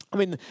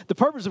 The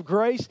purpose of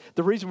grace,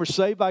 the reason we're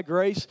saved by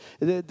grace,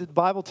 the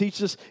Bible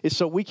teaches us, is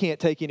so we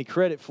can't take any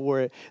credit for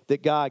it,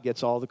 that God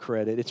gets all the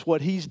credit. It's what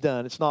He's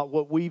done. It's not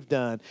what we've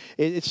done.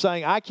 It's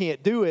saying, I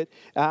can't do it.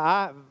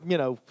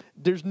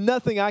 There's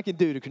nothing I can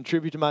do to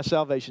contribute to my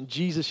salvation.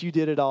 Jesus, you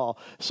did it all.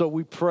 So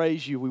we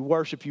praise you. We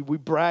worship you. We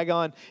brag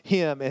on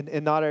Him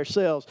and not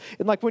ourselves.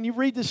 And like when you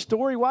read this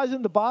story, why is it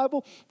in the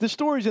Bible? The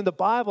story's in the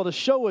Bible to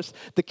show us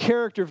the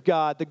character of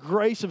God, the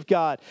grace of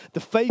God, the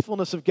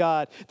faithfulness of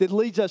God that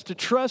leads us to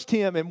trust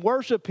Him and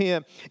worship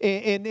Him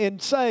and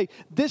say,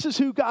 this is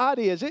who God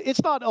is.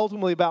 It's not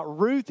ultimately about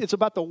Ruth. It's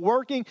about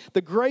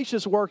the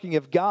gracious working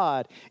of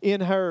God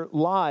in her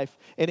life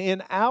and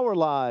in our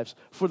lives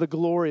for the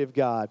glory of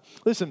God.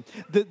 Listen,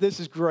 this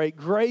is great.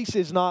 Grace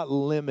is not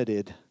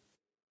limited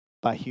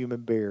by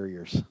human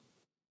barriers.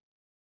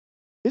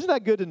 Isn't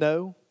that good to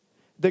know?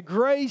 That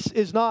grace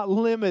is not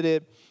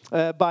limited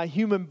by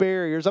human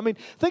barriers.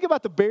 Think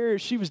about the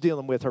barriers she was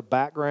dealing with. Her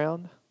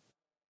background,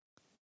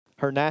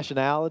 her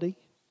nationality,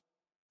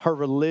 her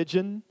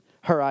religion,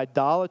 her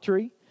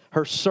idolatry,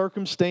 her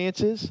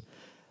circumstances,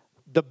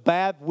 the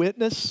bad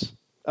witness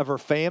of her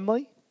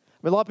family.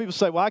 A lot of people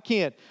say, well, I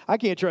can't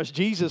trust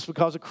Jesus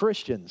because of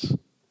Christians.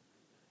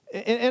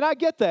 And I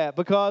get that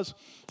because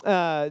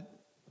all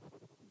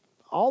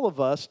of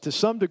us, to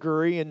some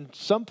degree, and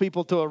some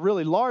people to a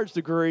really large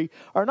degree,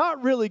 are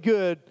not really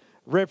good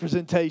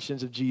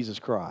representations of Jesus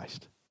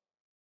Christ.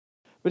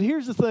 But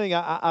here's the thing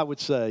I would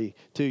say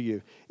to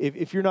you.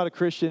 If you're not a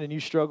Christian and you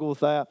struggle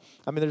with that,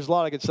 there's a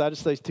lot I could say. I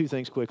just say 2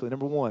 things quickly.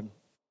 Number 1,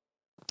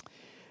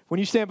 when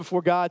you stand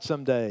before God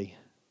someday,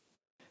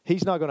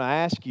 He's not going to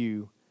ask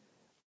you,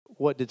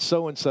 what did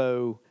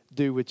so-and-so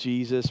do with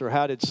Jesus, or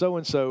how did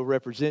so-and-so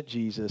represent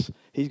Jesus?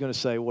 He's going to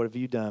say, what have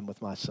you done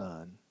with my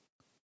son?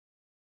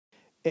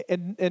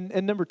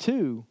 And number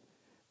 2,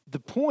 the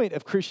point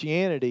of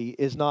Christianity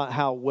is not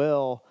how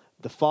well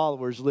the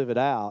followers live it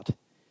out.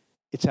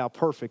 It's how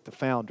perfect the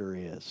founder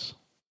is.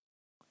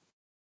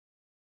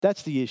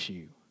 That's the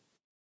issue.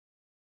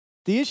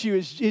 The issue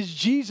is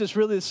Jesus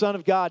really the Son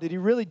of God? Did he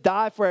really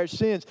die for our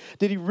sins?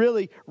 Did he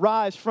really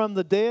rise from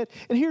the dead?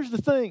 And here's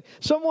the thing.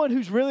 Someone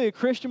who's really a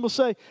Christian will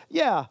say,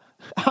 yeah,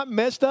 I'm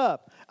messed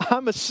up.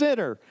 I'm a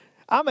sinner.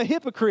 I'm a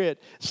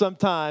hypocrite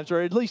sometimes,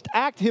 or at least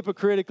act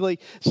hypocritically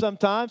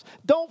sometimes.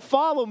 Don't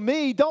follow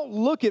me. Don't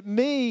look at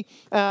me.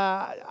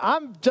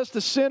 I'm just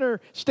a sinner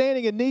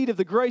standing in need of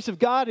the grace of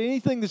God. And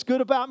anything that's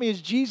good about me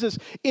is Jesus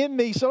in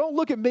me. So don't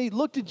look at me.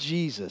 Look to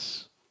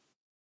Jesus.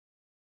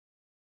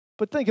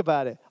 But think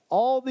about it.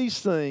 All these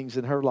things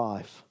in her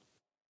life,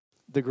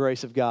 the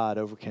grace of God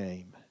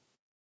overcame.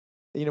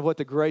 You know what?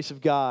 The grace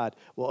of God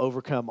will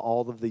overcome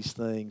all of these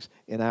things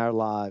in our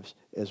lives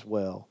as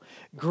well.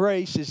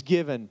 Grace is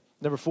given,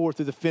 number 4,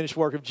 through the finished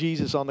work of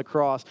Jesus on the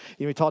cross.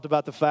 You know, we talked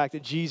about the fact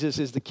that Jesus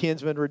is the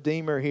kinsman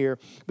redeemer here.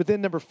 But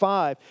then number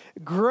 5,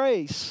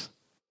 grace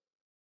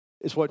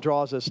is what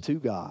draws us to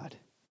God.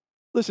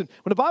 Listen,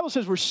 when the Bible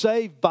says we're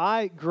saved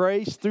by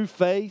grace through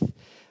faith,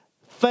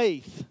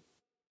 faith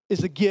is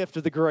the gift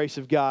of the grace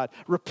of God.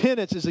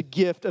 Repentance is a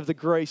gift of the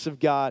grace of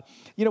God.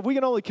 You know, we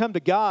can only come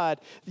to God,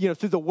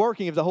 through the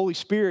working of the Holy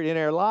Spirit in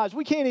our lives.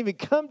 We can't even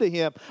come to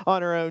Him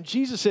on our own.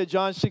 Jesus said,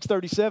 John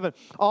 6:37,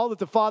 all that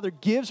the Father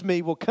gives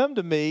me will come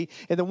to me,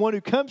 and the one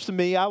who comes to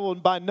me I will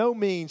by no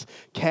means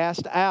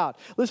cast out.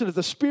 Listen, if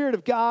the Spirit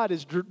of God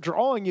is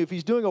drawing you, if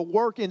He's doing a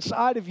work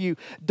inside of you,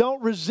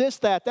 don't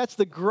resist that. That's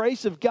the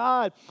grace of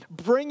God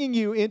bringing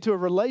you into a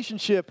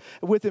relationship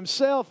with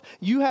Himself.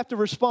 You have to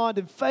respond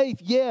in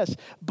faith, yes,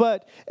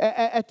 but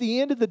at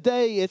the end of the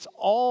day, it's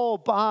all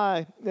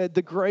by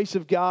the grace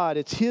of God.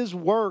 It's His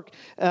work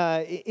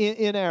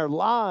in our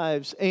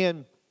lives.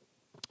 And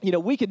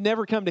we can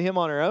never come to Him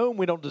on our own.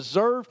 We don't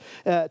deserve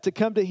to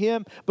come to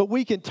Him, but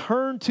we can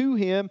turn to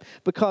Him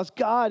because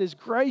God is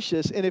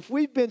gracious. And if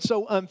we've been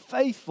so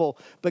unfaithful,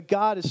 but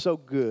God is so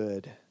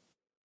good,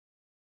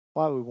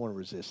 why would we want to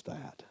resist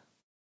that?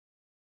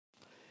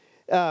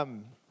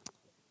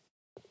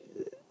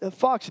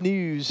 Fox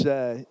News,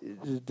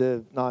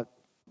 not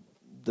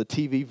the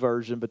TV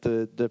version, but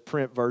the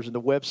print version,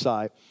 the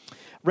website,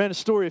 ran a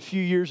story a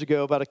few years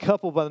ago about a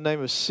couple by the name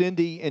of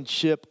Cindy and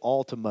Chip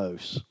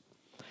Altomose.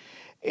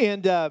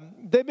 And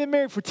they've been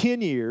married for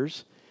 10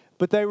 years,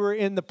 but they were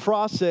in the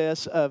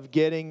process of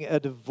getting a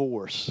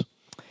divorce.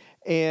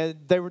 And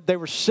they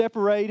were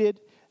separated.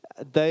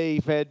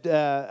 They've had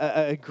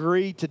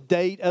agreed to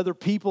date other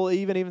people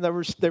even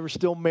though they were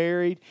still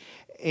married.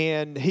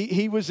 And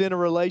he was in a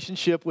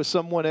relationship with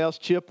someone else,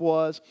 Chip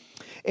was.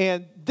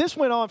 And this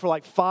went on for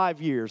like 5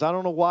 years. I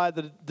don't know why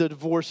the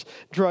divorce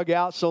drug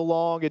out so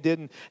long. It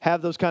didn't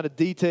have those kind of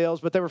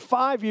details. But they were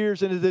 5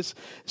 years into this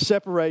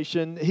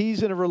separation.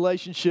 He's in a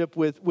relationship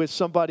with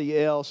somebody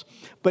else.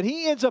 But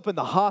he ends up in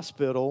the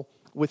hospital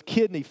with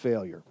kidney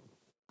failure.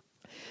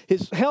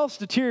 His health's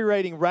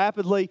deteriorating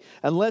rapidly.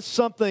 Unless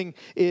something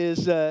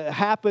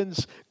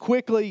happens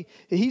quickly,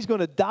 he's going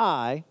to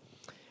die.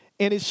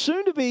 And his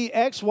soon-to-be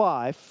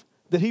ex-wife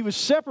that he was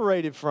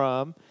separated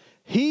from,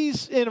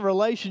 he's in a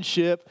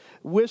relationship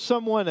with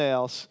someone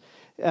else,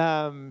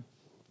 came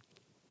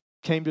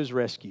to his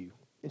rescue.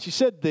 And she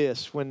said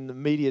this when the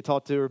media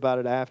talked to her about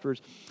it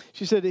afterwards.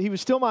 She said, he was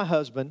still my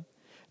husband.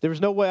 There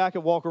was no way I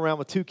could walk around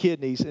with 2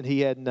 kidneys and he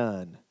had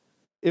none.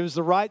 It was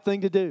the right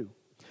thing to do.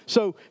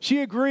 So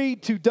she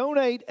agreed to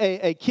donate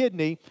a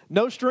kidney,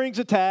 no strings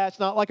attached,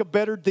 not like a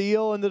better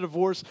deal in the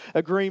divorce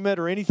agreement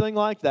or anything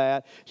like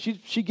that.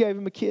 She gave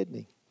him a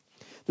kidney.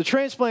 The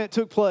transplant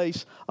took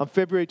place on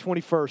February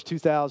 21st,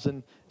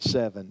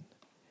 2007.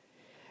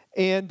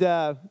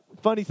 And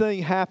funny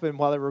thing happened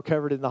while they were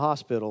recovered in the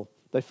hospital.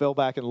 They fell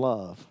back in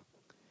love.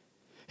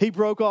 He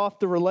broke off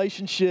the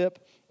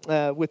relationship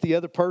with the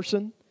other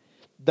person.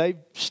 They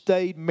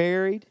stayed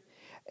married.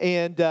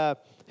 And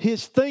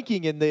his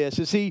thinking in this,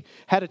 as he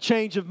had a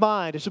change of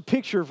mind, it's a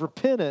picture of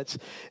repentance,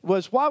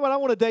 was why would I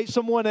want to date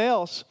someone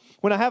else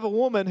when I have a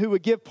woman who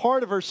would give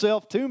part of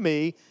herself to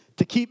me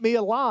to keep me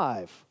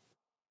alive?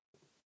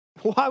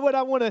 Why would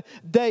I want to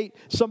date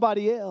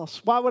somebody else?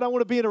 Why would I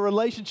want to be in a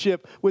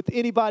relationship with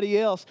anybody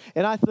else?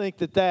 And I think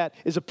that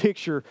is a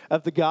picture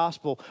of the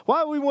gospel.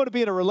 Why would we want to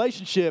be in a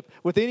relationship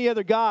with any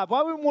other God?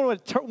 Why would we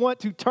want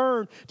to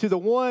turn to the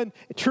one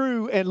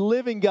true and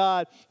living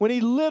God when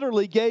He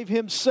literally gave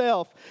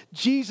Himself,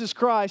 Jesus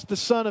Christ, the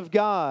Son of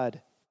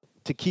God,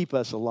 to keep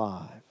us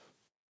alive?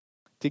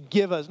 To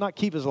give us, not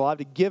keep us alive,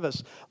 to give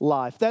us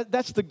life.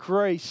 That's the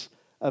grace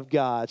of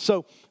God.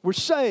 So we're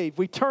saved.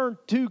 We turn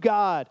to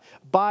God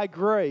by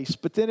grace,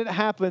 but then it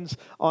happens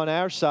on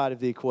our side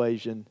of the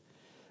equation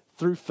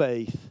through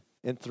faith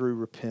and through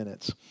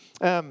repentance.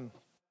 I'm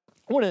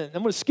going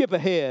to skip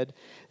ahead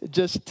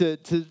just to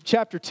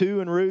chapter 2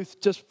 in Ruth,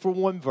 just for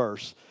one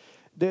verse.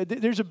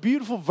 There's a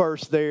beautiful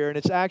verse there, and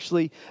it's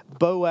actually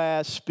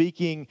Boaz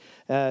speaking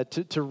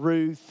to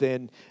Ruth,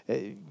 and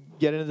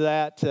get into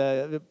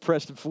that.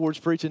 Preston Ford's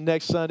preaching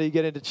next Sunday.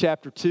 Get into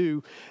chapter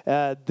 2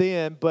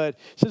 then. But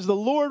it says, the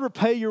Lord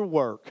repay your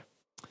work.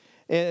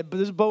 But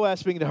this is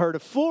Boaz speaking to her. The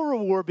full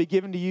reward be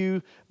given to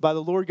you by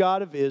the Lord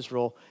God of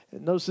Israel.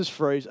 And notice this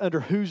phrase, under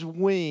whose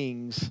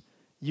wings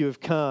you have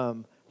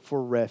come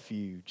for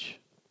refuge.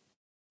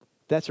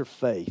 That's her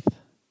faith.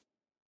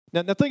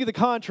 Now think of the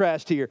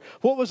contrast here.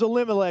 What was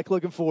Elimelech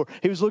looking for?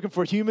 He was looking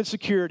for human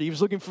security. He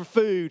was looking for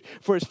food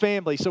for his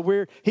family.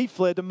 So he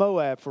fled to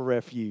Moab for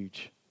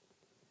refuge.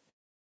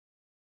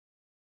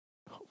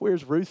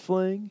 Where's Ruth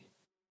fleeing?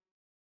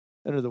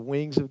 Under the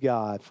wings of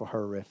God for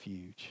her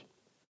refuge.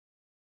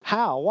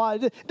 How? Why?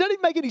 It doesn't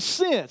even make any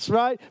sense,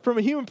 right? From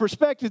a human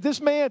perspective, this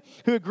man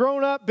who had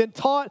grown up, been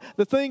taught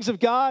the things of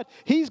God,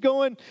 he's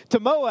going to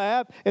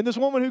Moab, and this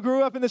woman who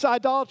grew up in this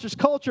idolatrous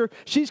culture,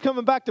 she's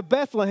coming back to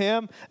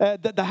Bethlehem,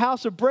 the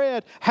house of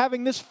bread,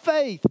 having this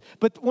faith.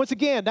 But once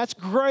again, that's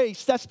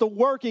grace. That's the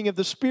working of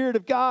the Spirit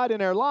of God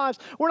in our lives.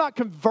 We're not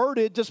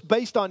converted just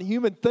based on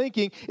human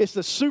thinking. It's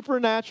the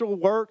supernatural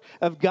work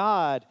of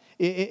God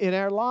in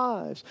our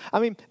lives. I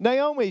mean,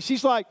 Naomi,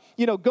 she's like,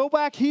 go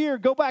back here,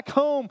 go back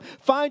home,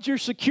 find your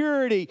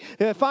security,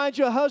 find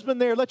you a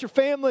husband there, let your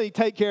family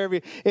take care of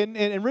you.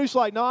 And Ruth's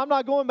like, no, I'm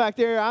not going back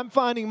there. I'm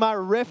finding my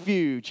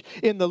refuge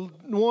in the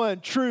one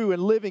true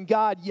and living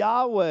God,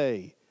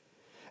 Yahweh.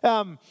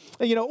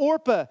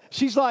 Orpah,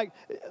 she's like,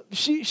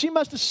 she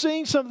must have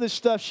seen some of this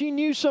stuff. She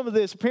knew some of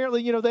this.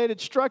 Apparently, they had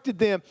instructed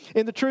them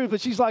in the truth, but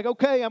she's like,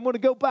 okay, I'm going to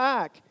go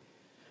back.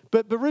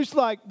 But Ruth's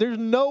like, there's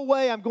no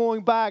way I'm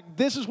going back.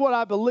 This is what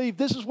I believe.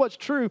 This is what's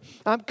true.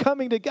 I'm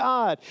coming to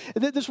God.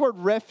 This word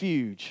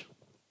refuge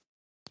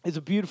is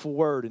a beautiful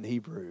word in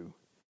Hebrew.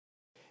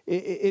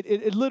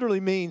 It literally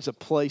means a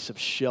place of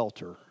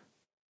shelter.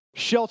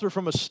 Shelter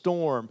from a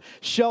storm,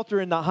 shelter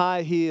in the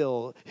high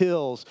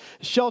hills,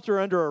 shelter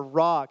under a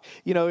rock.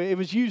 It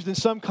was used in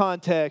some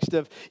context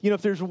of,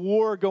 if there's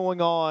war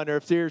going on, or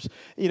if there's,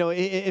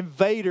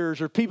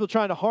 invaders or people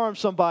trying to harm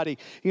somebody,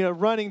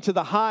 running to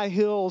the high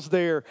hills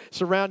there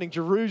surrounding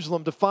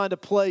Jerusalem to find a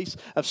place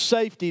of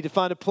safety, to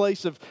find a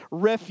place of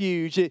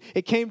refuge.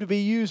 It came to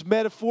be used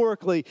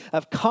metaphorically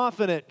of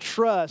confident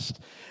trust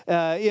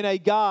in a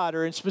God,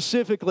 or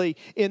specifically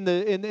in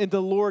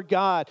the Lord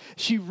God.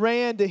 She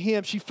ran to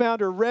Him. She found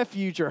her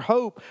refuge, her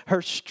hope,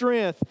 her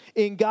strength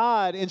in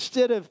God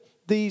instead of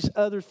these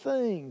other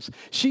things.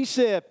 She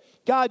said,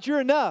 God,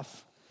 you're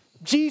enough.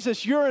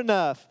 Jesus, you're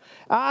enough.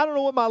 I don't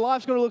know what my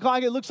life's going to look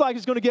like. It looks like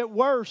it's going to get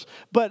worse,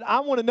 but I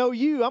want to know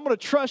you. I'm going to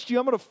trust you.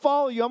 I'm going to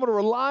follow you. I'm going to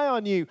rely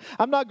on you.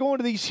 I'm not going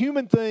to these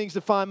human things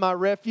to find my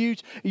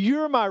refuge.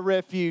 You're my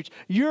refuge.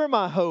 You're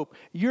my hope.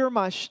 You're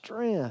my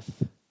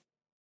strength.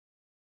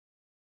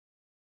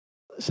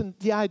 Listen,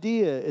 the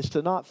idea is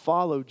to not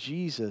follow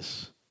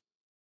Jesus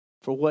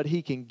for what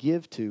He can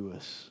give to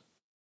us,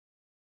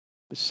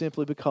 but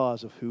simply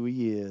because of who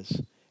He is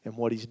and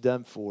what He's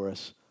done for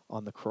us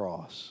on the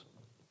cross.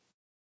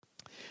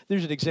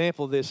 There's an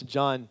example of this in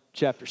John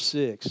chapter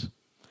 6.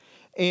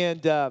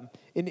 And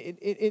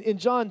in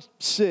John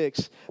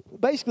 6,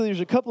 basically there's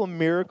a couple of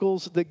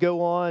miracles that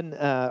go on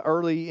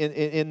early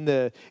in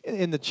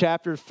the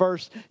chapter.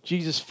 First,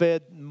 Jesus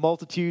fed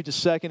multitudes. The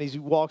second, He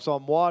walks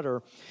on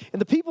water.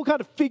 And the people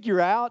kind of figure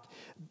out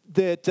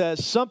that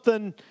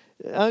something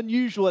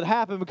unusual had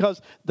happened,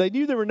 because they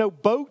knew there were no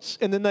boats,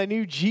 and then they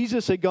knew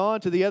Jesus had gone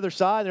to the other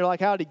side. And they're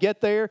like, how did He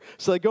get there?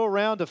 So they go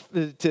around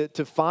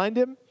to find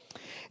Him.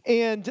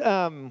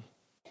 And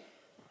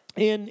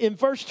in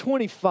verse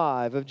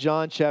 25 of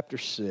John chapter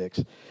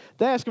 6,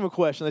 they ask Him a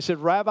question. They said,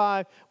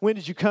 Rabbi, when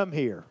did you come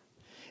here?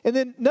 And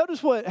then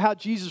notice how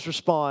Jesus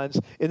responds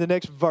in the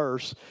next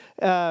verse.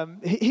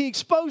 He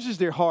exposes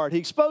their heart. He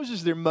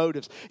exposes their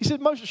motives. He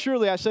said, most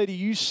assuredly I say to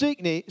you,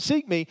 seek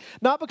me,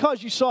 not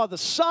because you saw the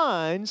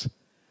signs,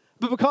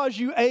 but because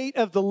you ate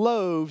of the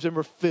loaves and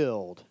were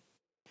filled.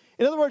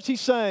 In other words,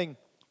 He's saying,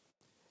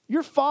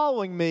 you're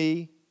following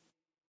me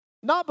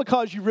not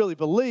because you really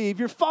believe.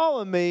 You're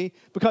following me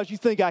because you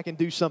think I can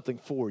do something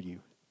for you.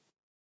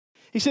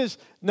 He says,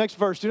 next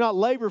verse, do not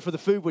labor for the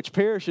food which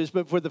perishes,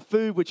 but for the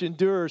food which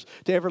endures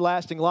to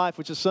everlasting life,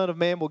 which the Son of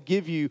Man will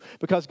give you,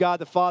 because God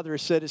the Father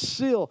has set His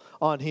seal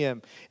on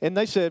Him. And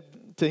they said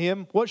to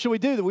Him, what shall we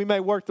do that we may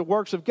work the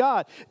works of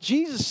God?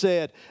 Jesus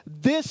said,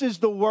 this is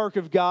the work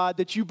of God,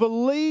 that you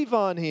believe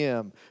on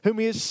Him, whom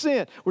He has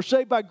sent. We're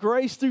saved by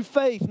grace through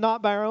faith,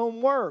 not by our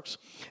own works.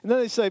 And then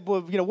they say,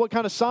 well, what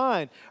kind of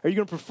sign are you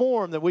going to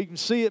perform that we can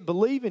see it and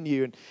believe in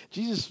you? And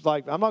Jesus is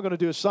like, I'm not going to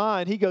do a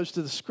sign. He goes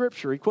to the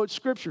Scripture. He quotes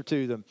Scripture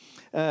to them.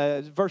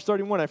 Verse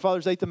 31, our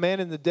fathers ate the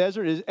manna in the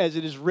desert, as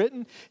it is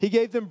written. He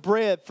gave them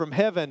bread from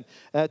heaven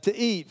to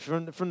eat,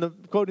 from the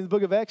quoting the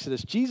book of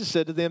Exodus. Jesus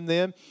said to them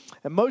then,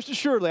 and most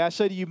assuredly I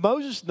say to you,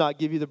 Moses did not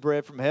give you the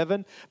bread from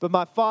heaven, but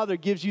my Father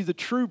gives you the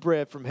true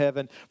bread from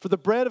heaven. For the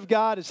bread of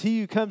God is He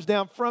who comes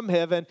down from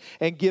heaven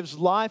and gives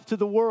life to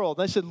the world.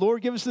 And they said,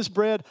 Lord, give us this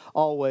bread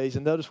always.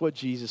 And notice what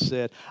Jesus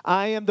said.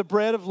 I am the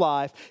bread of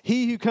life.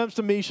 He who comes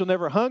to me shall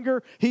never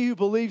hunger. He who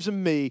believes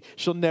in me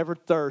shall never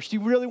thirst.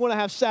 You really want to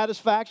have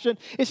satisfaction?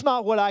 It's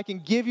not what I can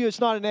give you. It's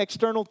not an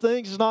external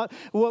thing. It's not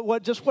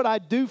just what I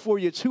do for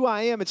you. It's who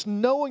I am. It's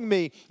knowing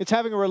me. It's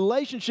having a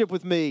relationship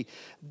with me.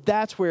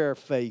 That's where our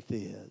faith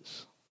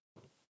is.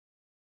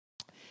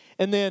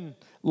 And then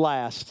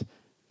last,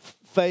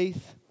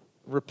 faith,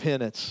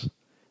 repentance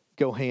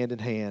go hand in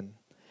hand.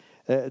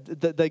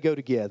 They go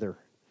together.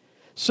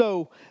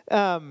 So,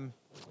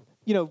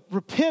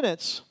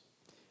 repentance,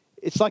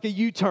 it's like a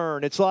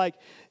U-turn. It's like,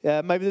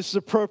 maybe this is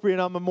appropriate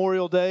on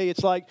Memorial Day.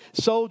 It's like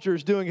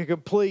soldiers doing a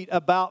complete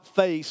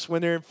about-face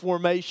when they're in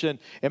formation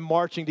and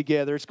marching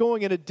together. It's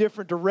going in a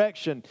different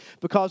direction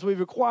because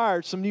we've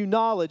acquired some new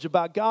knowledge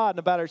about God and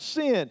about our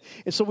sin.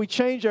 And so we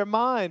change our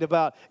mind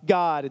about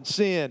God and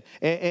sin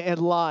and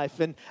life.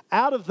 And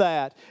out of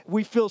that,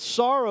 we feel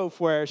sorrow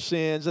for our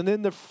sins. And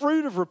then the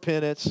fruit of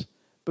repentance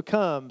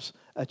becomes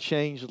a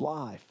changed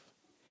life.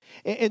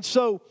 And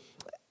so,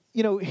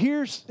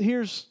 here's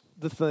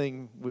the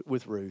thing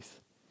with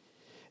Ruth.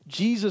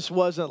 Jesus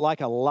wasn't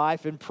like a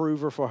life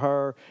improver for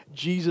her.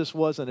 Jesus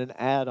wasn't an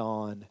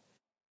add-on.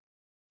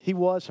 He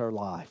was her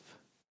life.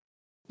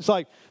 It's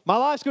like, my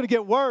life's going to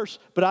get worse,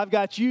 but I've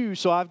got you,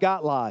 so I've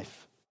got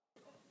life.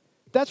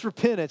 That's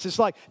repentance. It's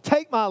like,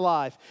 take my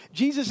life.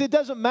 Jesus, it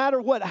doesn't matter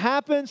what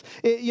happens.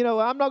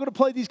 I'm not going to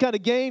play these kind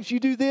of games. You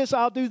do this,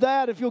 I'll do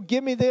that. If you'll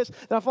give me this,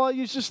 then I'll follow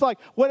you. It's just like,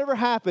 whatever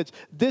happens,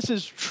 this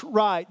is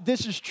right.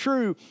 This is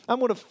true. I'm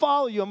going to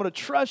follow you. I'm going to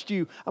trust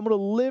you. I'm going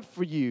to live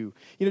for you.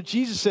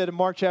 Jesus said in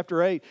Mark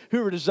chapter 8,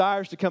 whoever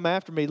desires to come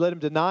after me, let him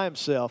deny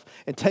himself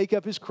and take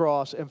up his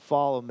cross and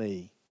follow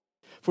me.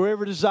 For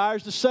whoever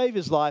desires to save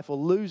his life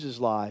will lose his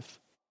life.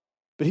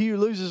 But he who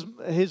loses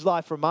his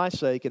life for my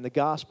sake and the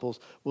gospel's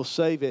will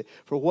save it.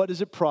 For what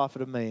does it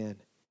profit a man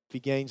if he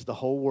gains the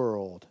whole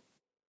world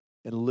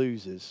and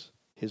loses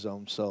his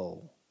own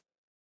soul?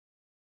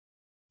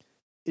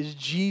 Is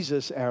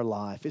Jesus our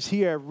life? Is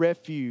he our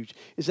refuge?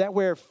 Is that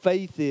where our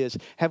faith is?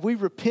 Have we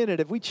repented?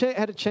 Have we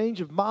had a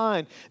change of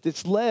mind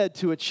that's led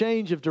to a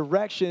change of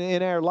direction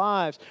in our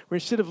lives? Where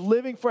instead of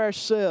living for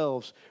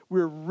ourselves,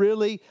 we're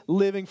really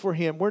living for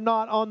him. We're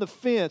not on the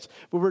fence,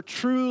 but we're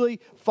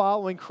truly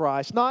following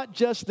Christ. Not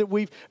just that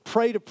we've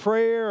prayed a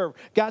prayer or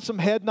got some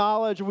head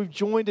knowledge or we've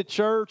joined a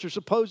church or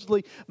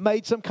supposedly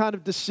made some kind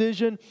of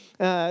decision,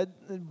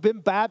 been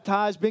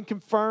baptized, been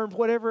confirmed,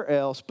 whatever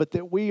else, but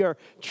that we are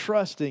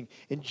trusting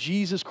in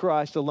Jesus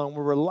Christ alone.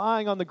 We're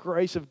relying on the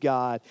grace of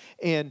God,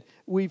 and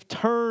we've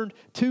turned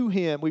to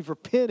him. We've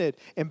repented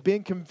and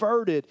been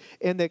converted,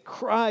 and that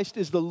Christ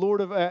is the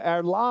Lord of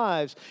our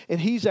lives, and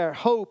he's our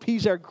hope.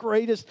 He's our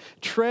greatest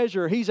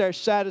treasure. He's our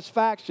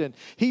satisfaction.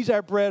 He's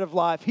our bread of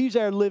life. He's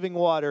our living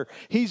water.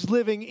 He's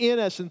living in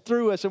us and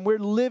through us, and we're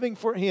living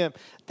for him.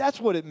 That's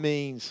what it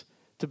means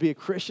to be a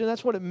Christian.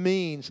 That's what it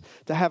means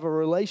to have a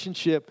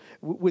relationship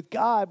with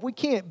God. We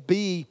can't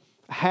be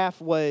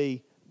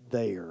halfway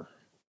there.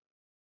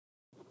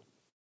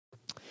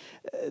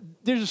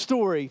 There's a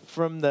story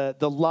from the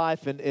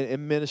life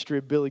and ministry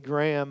of Billy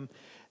Graham.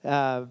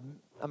 I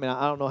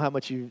don't know how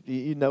much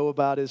you know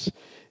about his,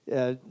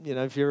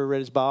 if you ever read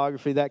his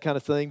biography, that kind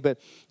of thing. But,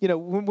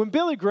 when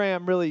Billy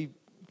Graham really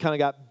kind of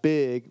got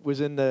big was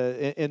in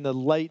the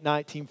late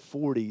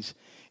 1940s.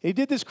 And he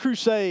did this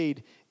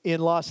crusade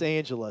in Los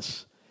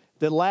Angeles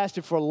that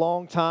lasted for a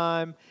long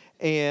time.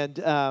 And,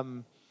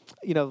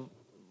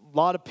 a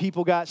lot of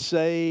people got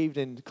saved,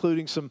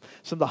 including some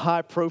of the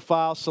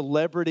high-profile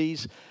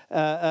celebrities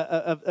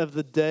of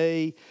the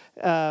day.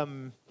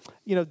 The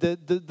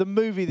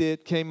movie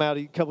that came out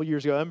a couple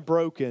years ago,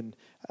 Unbroken.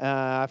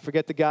 I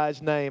forget the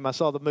guy's name. I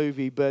saw the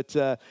movie, but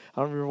I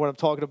don't remember what I'm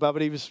talking about.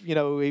 But he was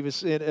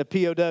in a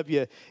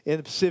POW in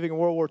the Pacific in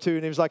World War II,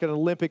 and he was like an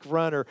Olympic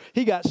runner.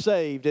 He got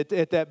saved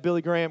at that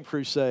Billy Graham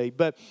crusade.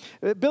 But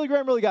Billy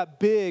Graham really got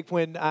big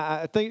when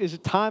I think it's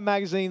Time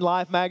Magazine,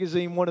 Life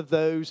Magazine, one of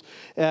those,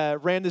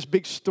 ran this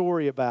big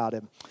story about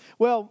him.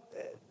 Well,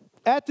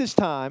 at this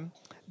time,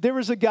 there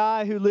was a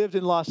guy who lived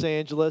in Los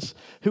Angeles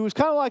who was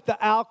kind of like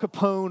the Al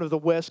Capone of the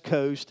West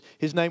Coast.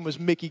 His name was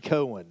Mickey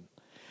Cohen.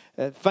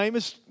 A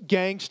famous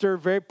gangster,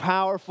 very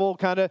powerful,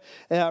 kind of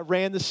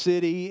ran the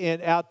city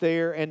and out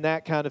there and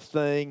that kind of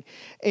thing.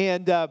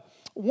 And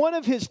one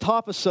of his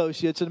top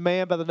associates, a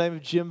man by the name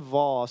of Jim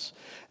Voss,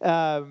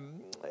 got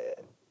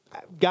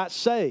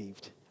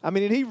saved. And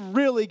he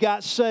really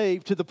got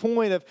saved to the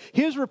point of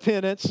his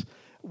repentance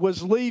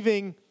was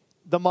leaving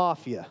the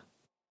mafia,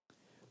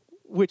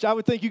 which I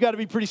would think you got to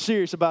be pretty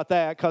serious about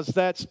that because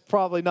that's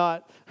probably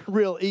not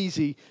real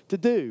easy to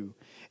do.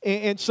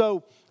 And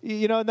so,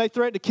 and they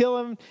threatened to kill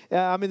him.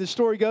 The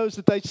story goes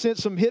that they sent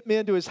some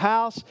hitmen to his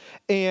house,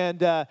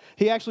 and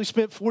he actually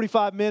spent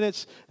 45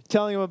 minutes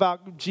telling them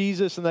about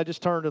Jesus, and they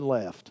just turned and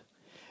left.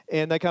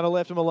 And they kind of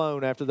left him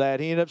alone after that.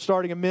 He ended up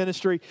starting a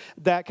ministry,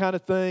 that kind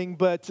of thing.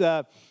 But,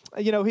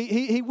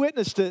 he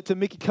witnessed to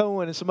Mickey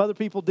Cohen, and some other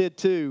people did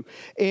too.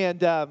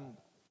 And,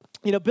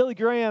 Billy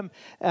Graham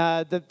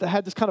had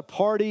this kind of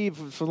party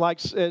from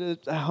like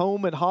at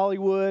home in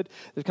Hollywood.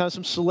 There's kind of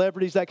some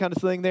celebrities, that kind of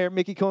thing there.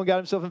 Mickey Cohen got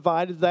himself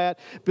invited to that.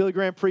 Billy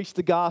Graham preached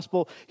the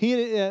gospel.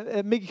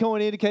 Mickey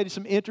Cohen indicated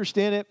some interest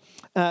in it.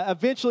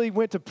 Eventually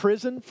went to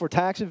prison for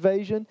tax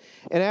evasion.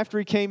 And after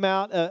he came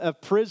out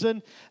of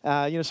prison,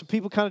 some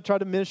people kind of tried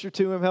to minister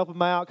to him, help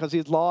him out because he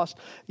had lost,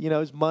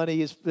 his money,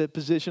 his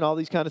position, all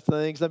these kind of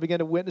things. They began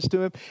to witness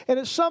to him. And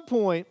at some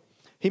point,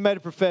 he made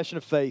a profession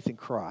of faith in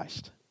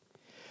Christ.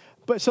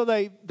 But so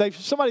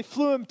somebody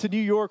flew him to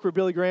New York where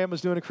Billy Graham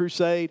was doing a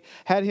crusade,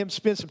 had him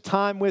spend some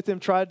time with him,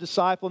 tried to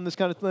disciple him, this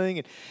kind of thing.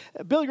 And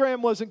Billy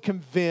Graham wasn't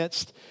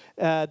convinced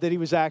that he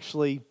was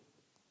actually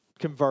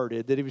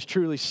converted, that he was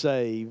truly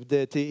saved,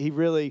 that he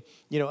really,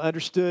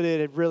 understood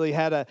it, had really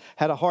had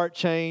a heart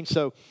change.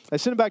 So I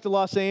sent him back to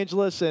Los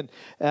Angeles, and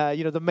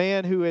the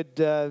man who had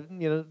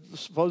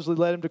supposedly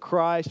led him to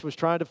Christ was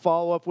trying to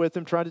follow up with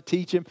him, trying to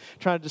teach him,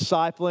 trying to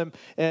disciple him,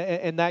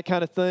 and that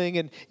kind of thing.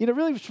 And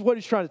really, what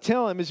he's trying to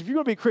tell him is, if you're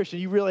going to be a Christian,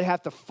 you really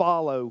have to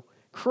follow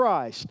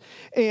Christ.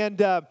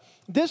 And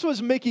this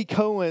was Mickey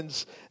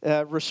Cohen's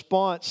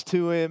response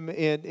to him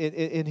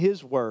in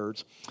his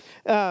words.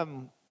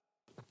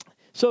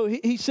 So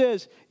he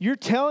says, "You're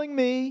telling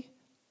me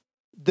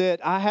that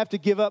I have to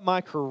give up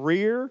my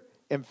career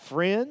and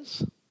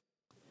friends?"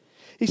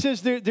 He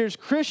says, there's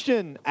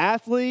Christian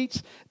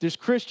athletes, there's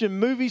Christian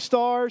movie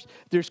stars,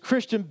 there's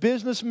Christian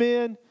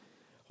businessmen.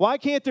 Why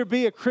can't there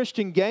be a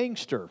Christian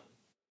gangster?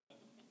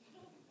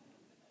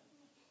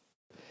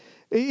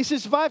 He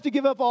says, if I have to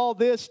give up all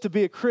this to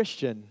be a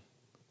Christian,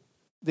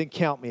 then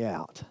count me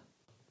out.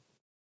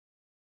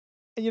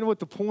 And you know what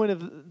the point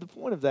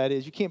of that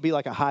is? You can't be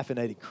like a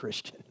hyphenated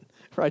Christian.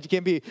 Right? You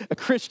can't be a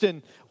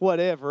Christian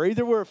whatever.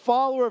 Either we're a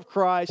follower of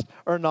Christ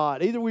or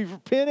not. Either we've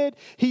repented,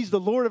 He's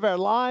the Lord of our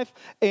life,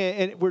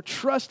 and we're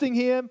trusting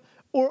Him,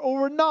 or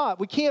we're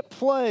not. We can't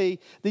play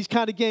these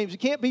kind of games. We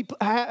can't be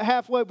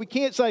halfway. We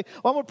can't say,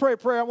 well, I'm going to pray a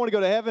prayer, I want to go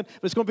to heaven,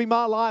 but it's going to be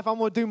my life, I'm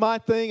going to do my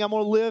thing, I'm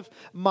going to live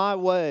my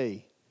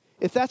way.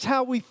 If that's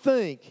how we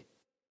think,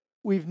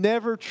 we've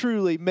never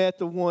truly met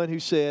the one who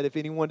said, if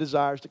anyone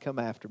desires to come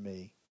after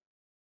me,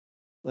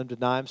 let him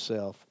deny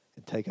himself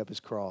and take up his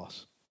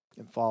cross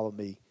and follow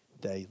me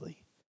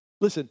daily.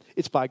 Listen,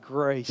 it's by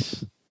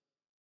grace.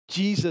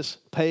 Jesus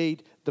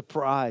paid the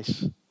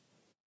price,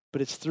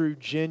 but it's through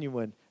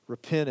genuine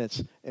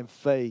repentance and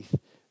faith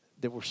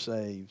that we're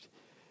saved.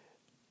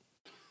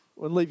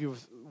 I want to leave you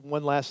with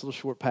one last little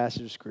short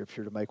passage of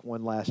Scripture to make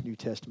one last New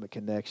Testament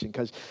connection,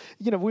 because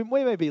we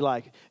may be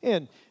like,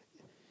 and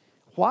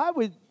why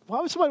would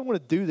somebody want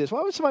to do this?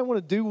 Why would somebody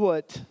want to do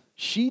what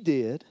she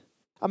did?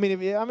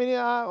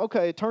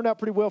 Okay, it turned out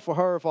pretty well for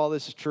her if all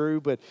this is true,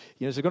 but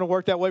is it going to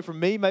work that way for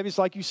me? Maybe it's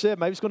like you said,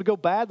 maybe it's going to go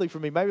badly for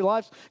me. Maybe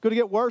life's going to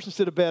get worse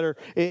instead of better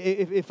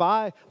if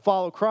I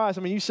follow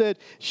Christ. You said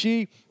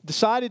she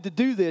decided to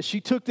do this. She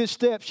took this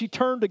step. She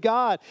turned to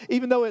God,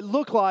 even though it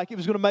looked like it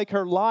was going to make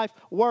her life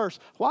worse.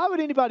 Why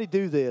would anybody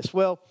do this?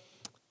 Well,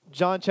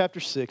 John chapter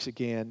 6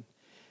 again.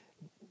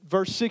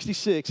 Verse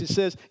 66, it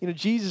says,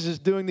 Jesus is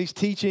doing these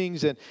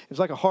teachings, and it was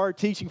like a hard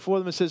teaching for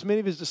them. It says,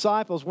 many of his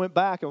disciples went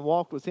back and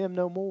walked with him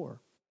no more.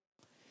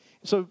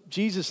 So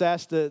Jesus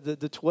asked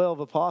the 12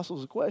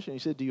 apostles a question. He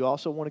said, do you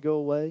also want to go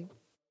away?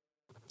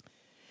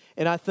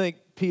 And I think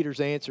Peter's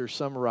answer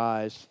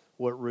summarized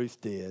what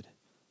Ruth did.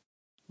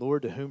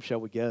 Lord, to whom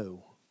shall we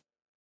go?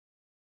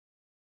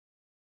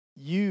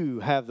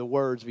 You have the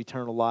words of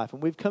eternal life,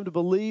 and we've come to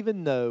believe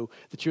and know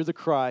that you're the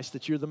Christ,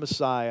 that you're the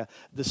Messiah,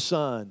 the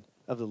Son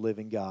of the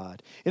living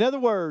God. In other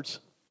words,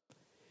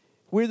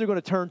 we're either going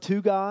to turn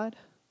to God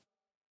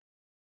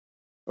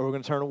or we're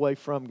going to turn away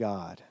from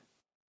God.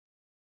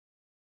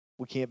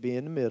 We can't be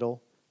in the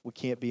middle. We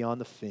can't be on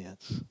the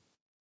fence.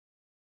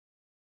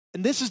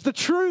 And this is the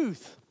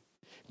truth.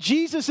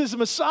 Jesus is the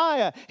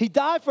Messiah. He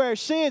died for our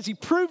sins. He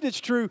proved it's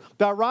true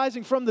by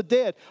rising from the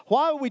dead.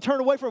 Why would we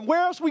turn away from Him?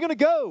 Where else are we going to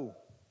go?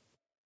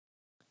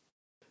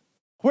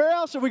 Where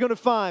else are we going to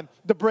find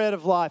the bread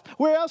of life?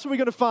 Where else are we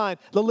going to find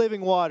the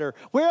living water?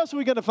 Where else are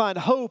we going to find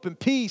hope and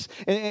peace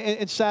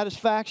and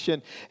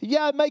satisfaction?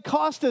 Yeah, it may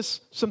cost us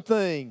some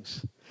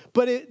things,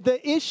 but the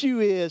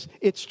issue is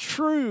it's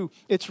true,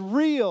 it's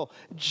real.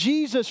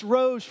 Jesus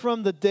rose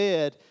from the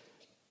dead.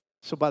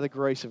 So by the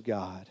grace of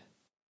God,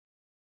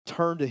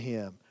 turn to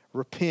Him,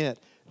 repent,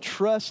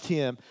 trust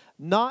Him,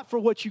 not for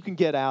what you can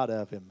get out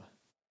of Him,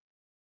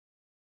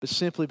 but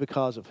simply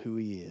because of who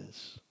He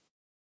is.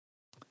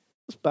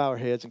 Let's bow our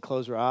heads and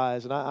close our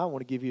eyes, and I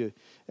want to give you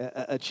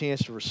a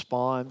chance to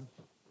respond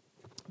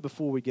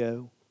before we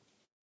go.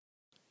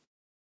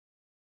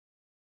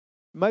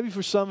 Maybe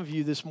for some of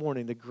you this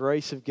morning, the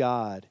grace of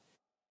God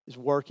is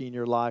working in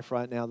your life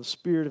right now. The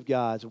Spirit of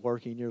God is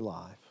working in your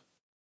life.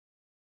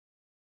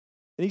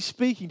 And He's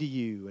speaking to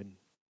you, and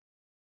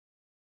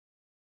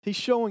He's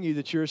showing you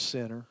that you're a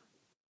sinner,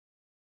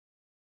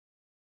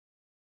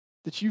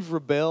 that you've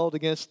rebelled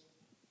against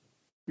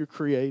your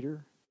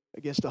Creator,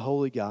 against a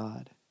holy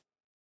God.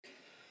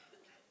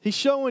 He's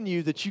showing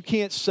you that you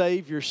can't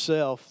save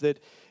yourself,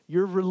 that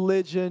your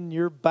religion,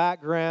 your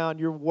background,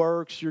 your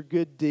works, your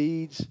good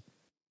deeds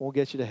won't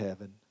get you to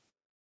heaven.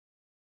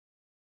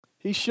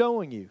 He's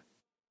showing you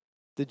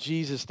that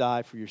Jesus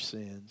died for your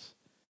sins,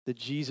 that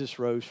Jesus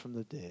rose from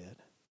the dead.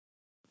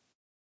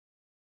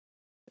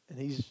 And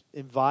He's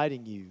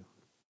inviting you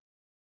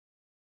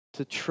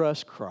to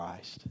trust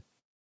Christ,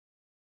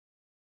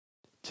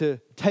 to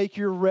take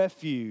your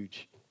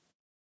refuge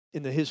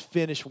in His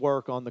finished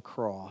work on the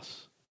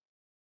cross.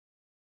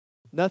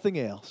 Nothing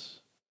else.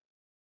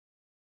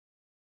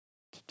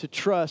 to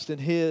trust in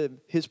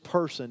Him, His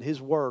person,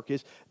 His work,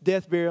 His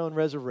death, burial, and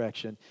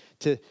resurrection,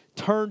 to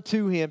turn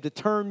to Him, to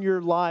turn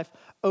your life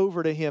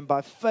over to Him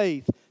by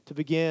faith, to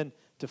begin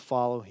to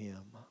follow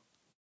Him.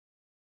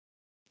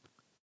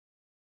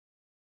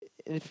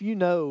 And if you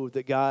know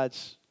that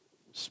God's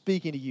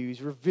speaking to you,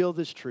 He's revealed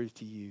this truth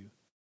to you,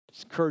 I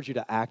just encourage you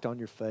to act on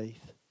your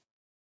faith.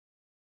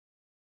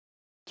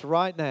 To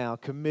right now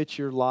commit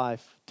your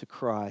life to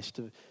Christ,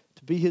 to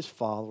be His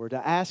follower,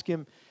 to ask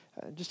Him,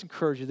 just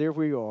encourage you there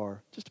where you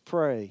are, just to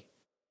pray.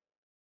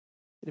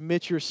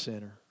 Admit you're a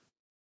sinner.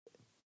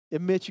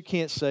 Admit you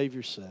can't save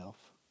yourself.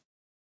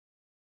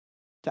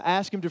 To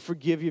ask Him to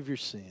forgive you of your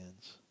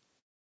sins.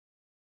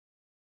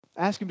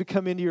 Ask Him to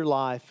come into your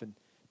life and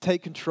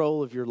take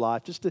control of your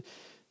life. Just to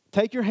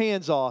take your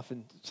hands off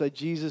and say,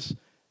 Jesus,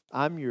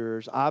 I'm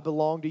yours. I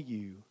belong to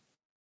you.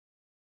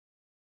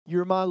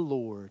 You're my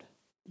Lord.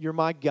 You're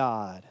my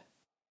God.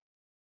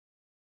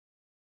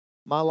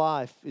 My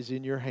life is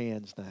in your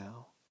hands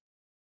now.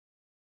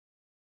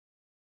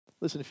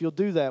 Listen, if you'll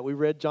do that, we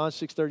read John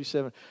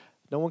 6:37.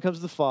 No one comes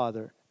to the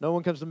Father. No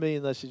one comes to me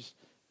unless he's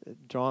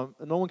drawn.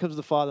 No one comes to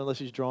the Father unless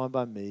he's drawn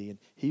by me. And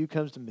he who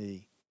comes to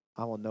me,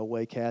 I will no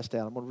way cast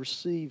out. I'm going to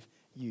receive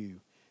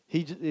you.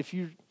 If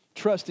you're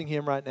trusting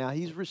Him right now,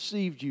 He's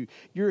received you.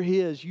 You're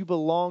His. You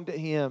belong to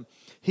Him.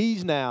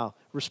 He's now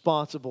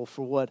responsible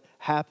for what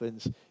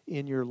happens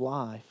in your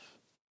life.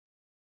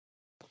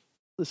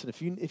 Listen,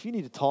 if you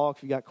need to talk,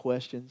 if you got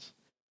questions,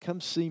 come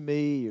see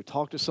me or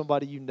talk to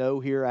somebody you know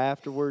here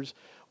afterwards,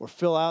 or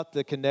fill out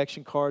the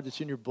connection card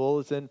that's in your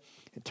bulletin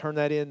and turn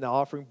that in the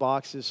offering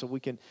boxes so we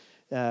can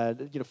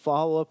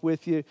follow up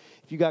with you.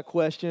 If you got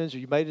questions or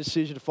you made a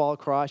decision to follow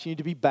Christ, you need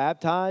to be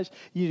baptized.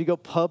 You need to go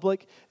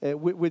public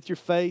with your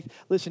faith.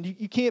 Listen,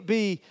 you can't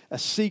be a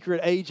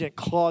secret agent,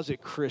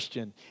 closet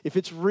Christian. If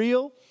it's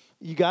real,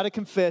 you got to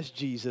confess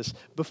Jesus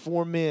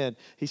before men.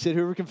 He said,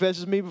 whoever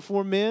confesses me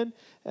before men,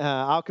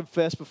 I'll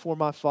confess before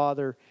my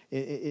Father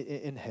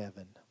in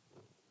heaven.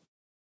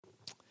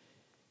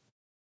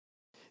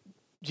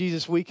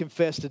 Jesus, we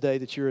confess today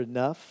that you're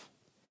enough.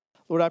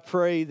 Lord, I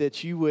pray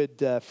that you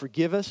would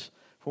forgive us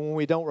for when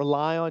we don't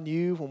rely on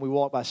you, when we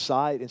walk by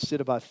sight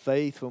instead of by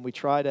faith, when we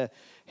try to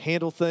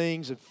handle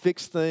things and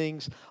fix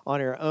things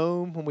on our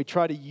own, when we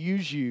try to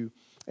use you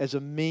as a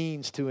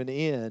means to an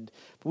end.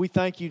 But we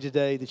thank you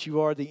today that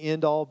you are the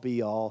end-all,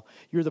 be-all.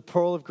 You're the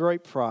pearl of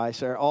great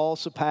price, our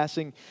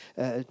all-surpassing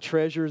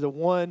treasure, the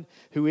one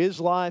who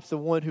is life, the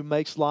one who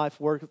makes life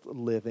worth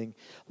living.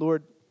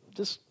 Lord,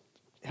 just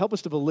help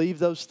us to believe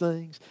those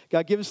things.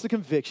 God, give us the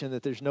conviction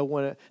that there's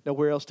nowhere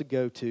else to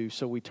go to,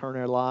 so we turn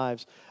our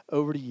lives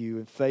over to you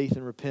in faith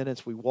and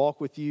repentance. We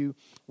walk with you.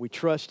 We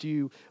trust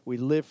you. We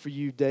live for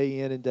you day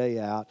in and day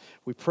out.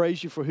 We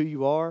praise you for who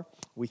you are.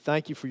 We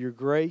thank you for your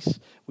grace.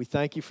 We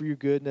thank you for your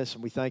goodness,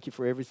 and we thank you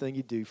for everything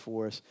you do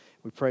for us.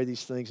 We pray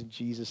these things in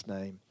Jesus'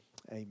 name.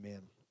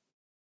 Amen.